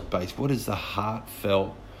research base? What is the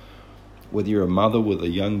heartfelt, whether you're a mother with a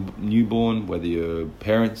young newborn, whether you're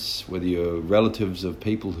parents, whether you're relatives of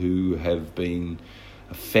people who have been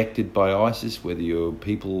affected by ISIS, whether you're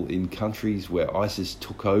people in countries where ISIS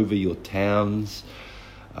took over your towns,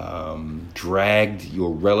 dragged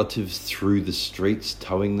your relatives through the streets,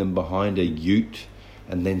 towing them behind a ute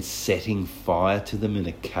and then setting fire to them in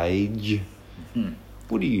a cage.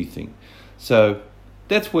 What do you think? So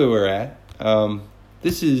that's where we're at.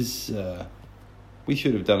 This is... we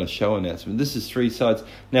should have done a show announcement. This is Three Sides.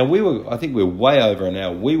 Now, I think we're way over an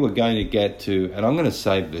hour. We were going to get to... And I'm going to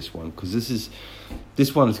save this one because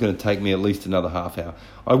this one is going to take me at least another half hour.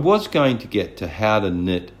 I was going to get to how to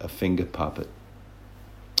knit a finger puppet.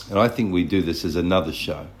 And I think we do this as another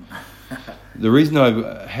show. The reason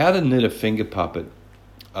how to knit a finger puppet,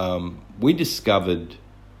 we discovered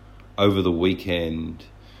over the weekend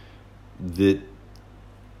that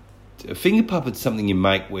a finger puppet's something you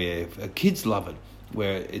make where kids love it,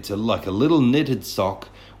 where it's like a little knitted sock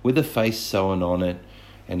with a face sewn on it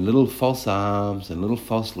and little false arms and little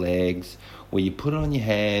false legs, where you put it on your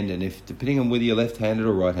hand, and if depending on whether you're left-handed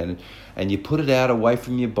or right-handed, and you put it out away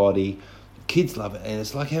from your body. Kids love it, and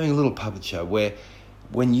it's like having a little puppet show where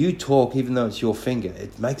when you talk, even though it's your finger,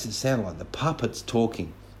 it makes it sound like the puppet's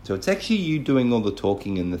talking. So it's actually you doing all the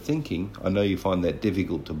talking and the thinking. I know you find that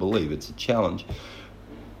difficult to believe. It's a challenge.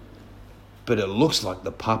 But it looks like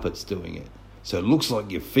the puppet's doing it. So it looks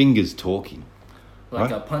like your finger's talking.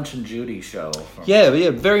 Like right? a Punch and Judy show. Yeah,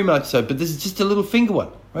 very much so. But this is just a little finger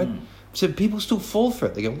one, right? So people still fall for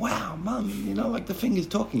it. They go, wow, Mum, like the finger's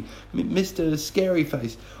talking. Mr. Scary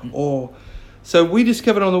Face. So we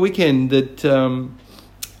discovered on the weekend that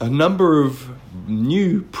a number of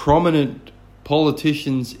new prominent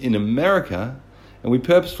politicians in America, and we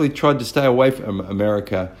purposefully tried to stay away from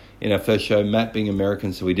America in our first show, Matt being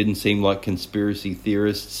American, so we didn't seem like conspiracy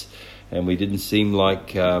theorists, and we didn't seem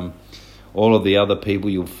like all of the other people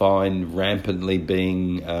you'll find rampantly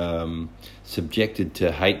being subjected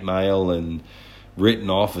to hate mail and written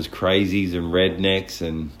off as crazies and rednecks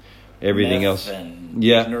and everything else. And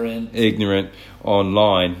ignorant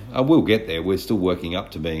online. We'll get there. We're still working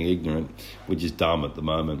up to being ignorant. We're just dumb at the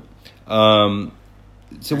moment.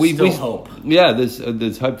 So we hope. Yeah,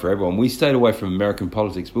 there's hope for everyone. We stayed away from American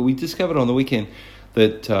politics, but we discovered on the weekend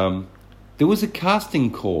that there was a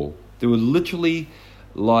casting call. There were literally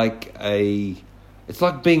it's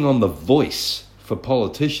like being on The Voice for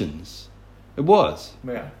politicians. It was.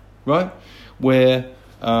 Yeah. Right? Where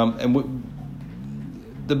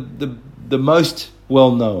the most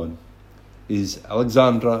well-known is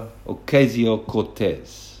Alexandra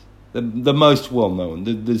Ocasio-Cortez. The most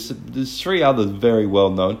well-known. There's three others very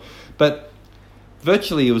well-known. But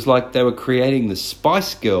virtually it was like they were creating the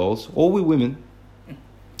Spice Girls, all we women,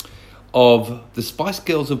 of the Spice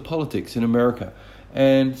Girls of politics in America.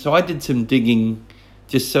 And so I did some digging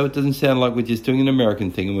just so it doesn't sound like we're just doing an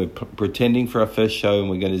American thing and we're pretending for our first show and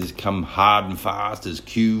we're going to just come hard and fast as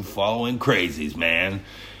Q following crazies, man.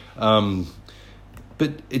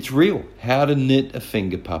 But it's real. How to knit a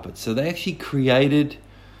finger puppet. So they actually created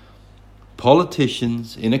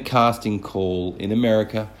politicians in a casting call in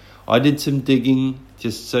America. I did some digging,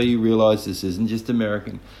 just so you realize this isn't just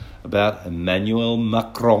American, about Emmanuel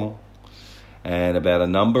Macron and about a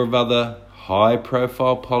number of other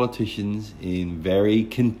high-profile politicians in very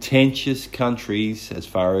contentious countries as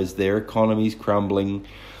far as their economies crumbling,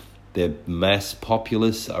 their mass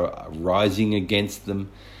populace are rising against them,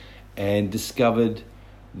 and discovered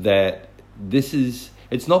that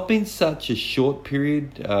it's not been such a short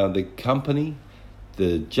period. The company,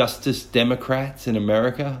 the Justice Democrats in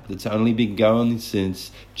America, that's only been going since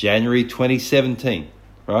January 2017,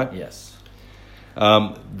 right? Yes.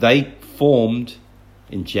 They formed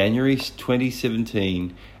in January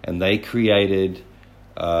 2017, and they created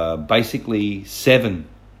basically 7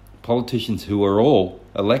 politicians who are all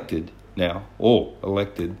elected now, out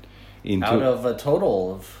of a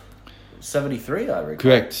total of 73, I recall.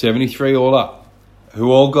 Correct, 73 all up,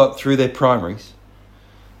 who all got through their primaries,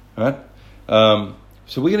 right? So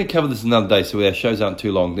we're going to cover this another day, so our shows aren't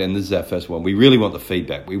too long, and this is our first one. We really want the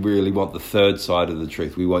feedback. We really want the third side of the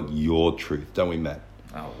truth. We want your truth, don't we, Matt?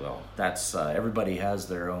 Oh, well, that's everybody has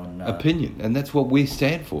their own opinion, and that's what we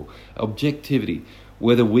stand for. Objectivity.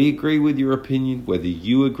 Whether we agree with your opinion, whether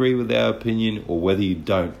you agree with our opinion, or whether you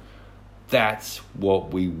don't, that's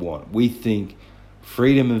what we want. We think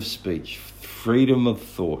freedom of speech, freedom of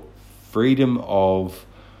thought, freedom of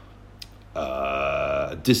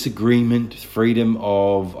disagreement, freedom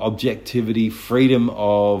of objectivity, freedom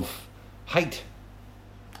of hate.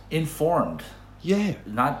 Informed. Yeah.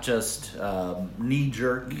 Not just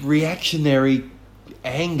knee-jerk. Reactionary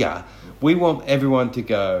anger. We want everyone to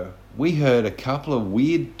go, we heard a couple of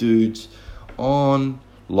weird dudes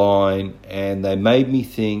online and they made me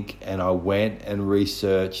think, and I went and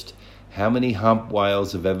researched how many humpback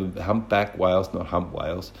whales, how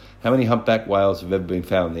many humpback whales have ever been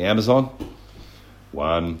found in the Amazon?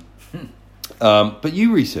 1. But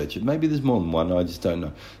you research it. Maybe there's more than one. I just don't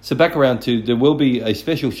know. So back around to, there will be a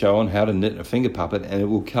special show on how to knit a finger puppet, and it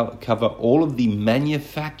will cover all of the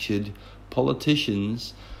manufactured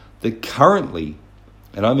politicians that currently,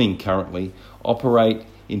 and I mean currently, operate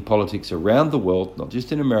in politics around the world, not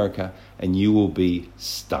just in America, and you will be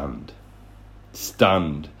stunned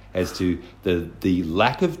as to the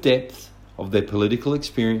lack of depth of their political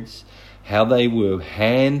experience, how they were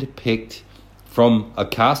hand-picked from a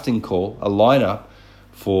casting call, a lineup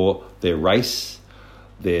for their race,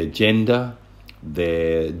 their gender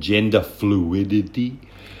fluidity,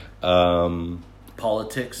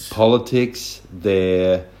 politics,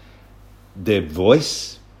 their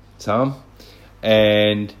voice, some,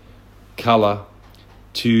 and colour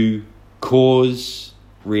to cause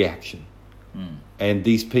reaction. And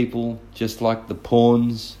these people, just like the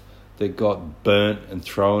pawns that got burnt and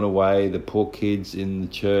thrown away, the poor kids in the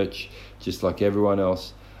church, just like everyone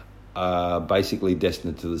else, are basically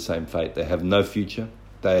destined to the same fate. They have no future.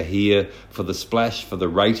 They are here for the splash, for the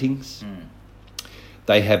ratings.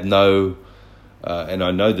 They have no, and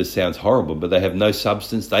I know this sounds horrible, but they have no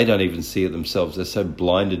substance. They don't even see it themselves. They're so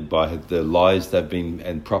blinded by the lies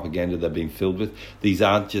and propaganda they've been filled with. These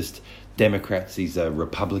aren't just Democrats, these are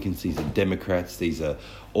Republicans, these are Democrats, these are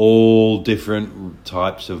all different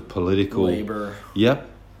types of political... Labor. Yep,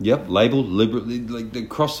 labeled liberally, like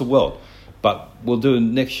across the world. But we'll do a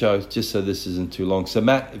next show just so this isn't too long. So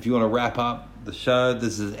Matt, if you want to wrap up the show,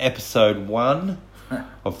 this is episode 1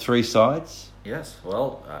 of Three Sides. Yes,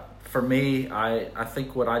 well, for me, I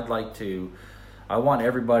think what I'd like to... I want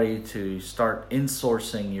everybody to start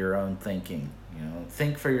insourcing your own thinking. You know,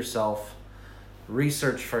 think for yourself,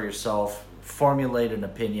 research for yourself, formulate an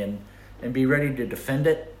opinion, and be ready to defend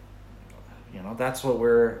it. You know, that's what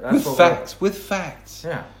we're... With facts.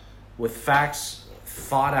 Yeah, with facts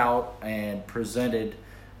thought out and presented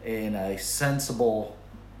in a sensible...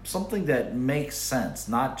 Something that makes sense,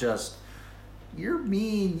 not just, you're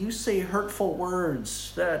mean, you say hurtful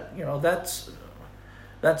words. That, you know, that's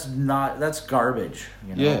garbage.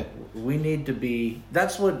 You know? Yeah. We need to be...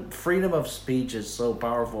 That's what freedom of speech is so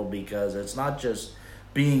powerful, because it's not just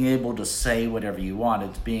being able to say whatever you want,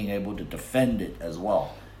 it's being able to defend it as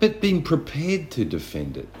well. But being prepared to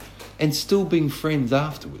defend it and still being friends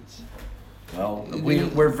afterwards. Well,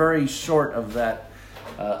 we're very short of that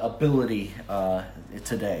ability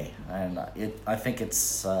today, and I think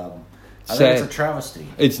it's a travesty.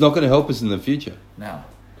 It's not going to help us in the future. No.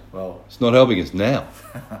 Well, it's not helping us now.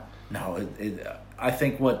 No, I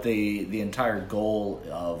think what the entire goal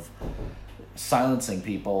of silencing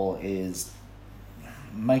people is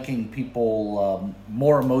making people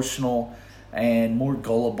more emotional and more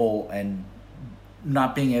gullible and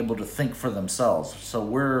not being able to think for themselves.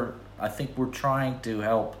 So I think we're trying to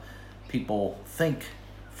help people think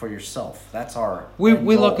for yourself. That's our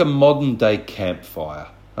We're like a modern day campfire,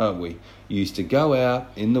 aren't we? You used to go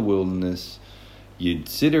out in the wilderness, you'd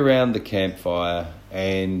sit around the campfire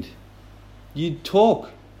and you'd talk.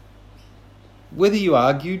 Whether you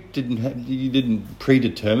argued, you didn't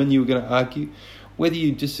predetermine you were going to argue. Whether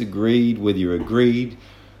you disagreed, whether you agreed,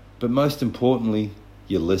 but most importantly,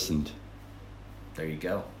 you listened. There you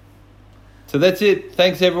go. So that's it.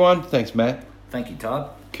 Thanks, everyone. Thanks, Matt. Thank you,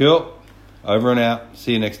 Todd. Cool. Over and out.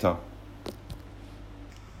 See you next time.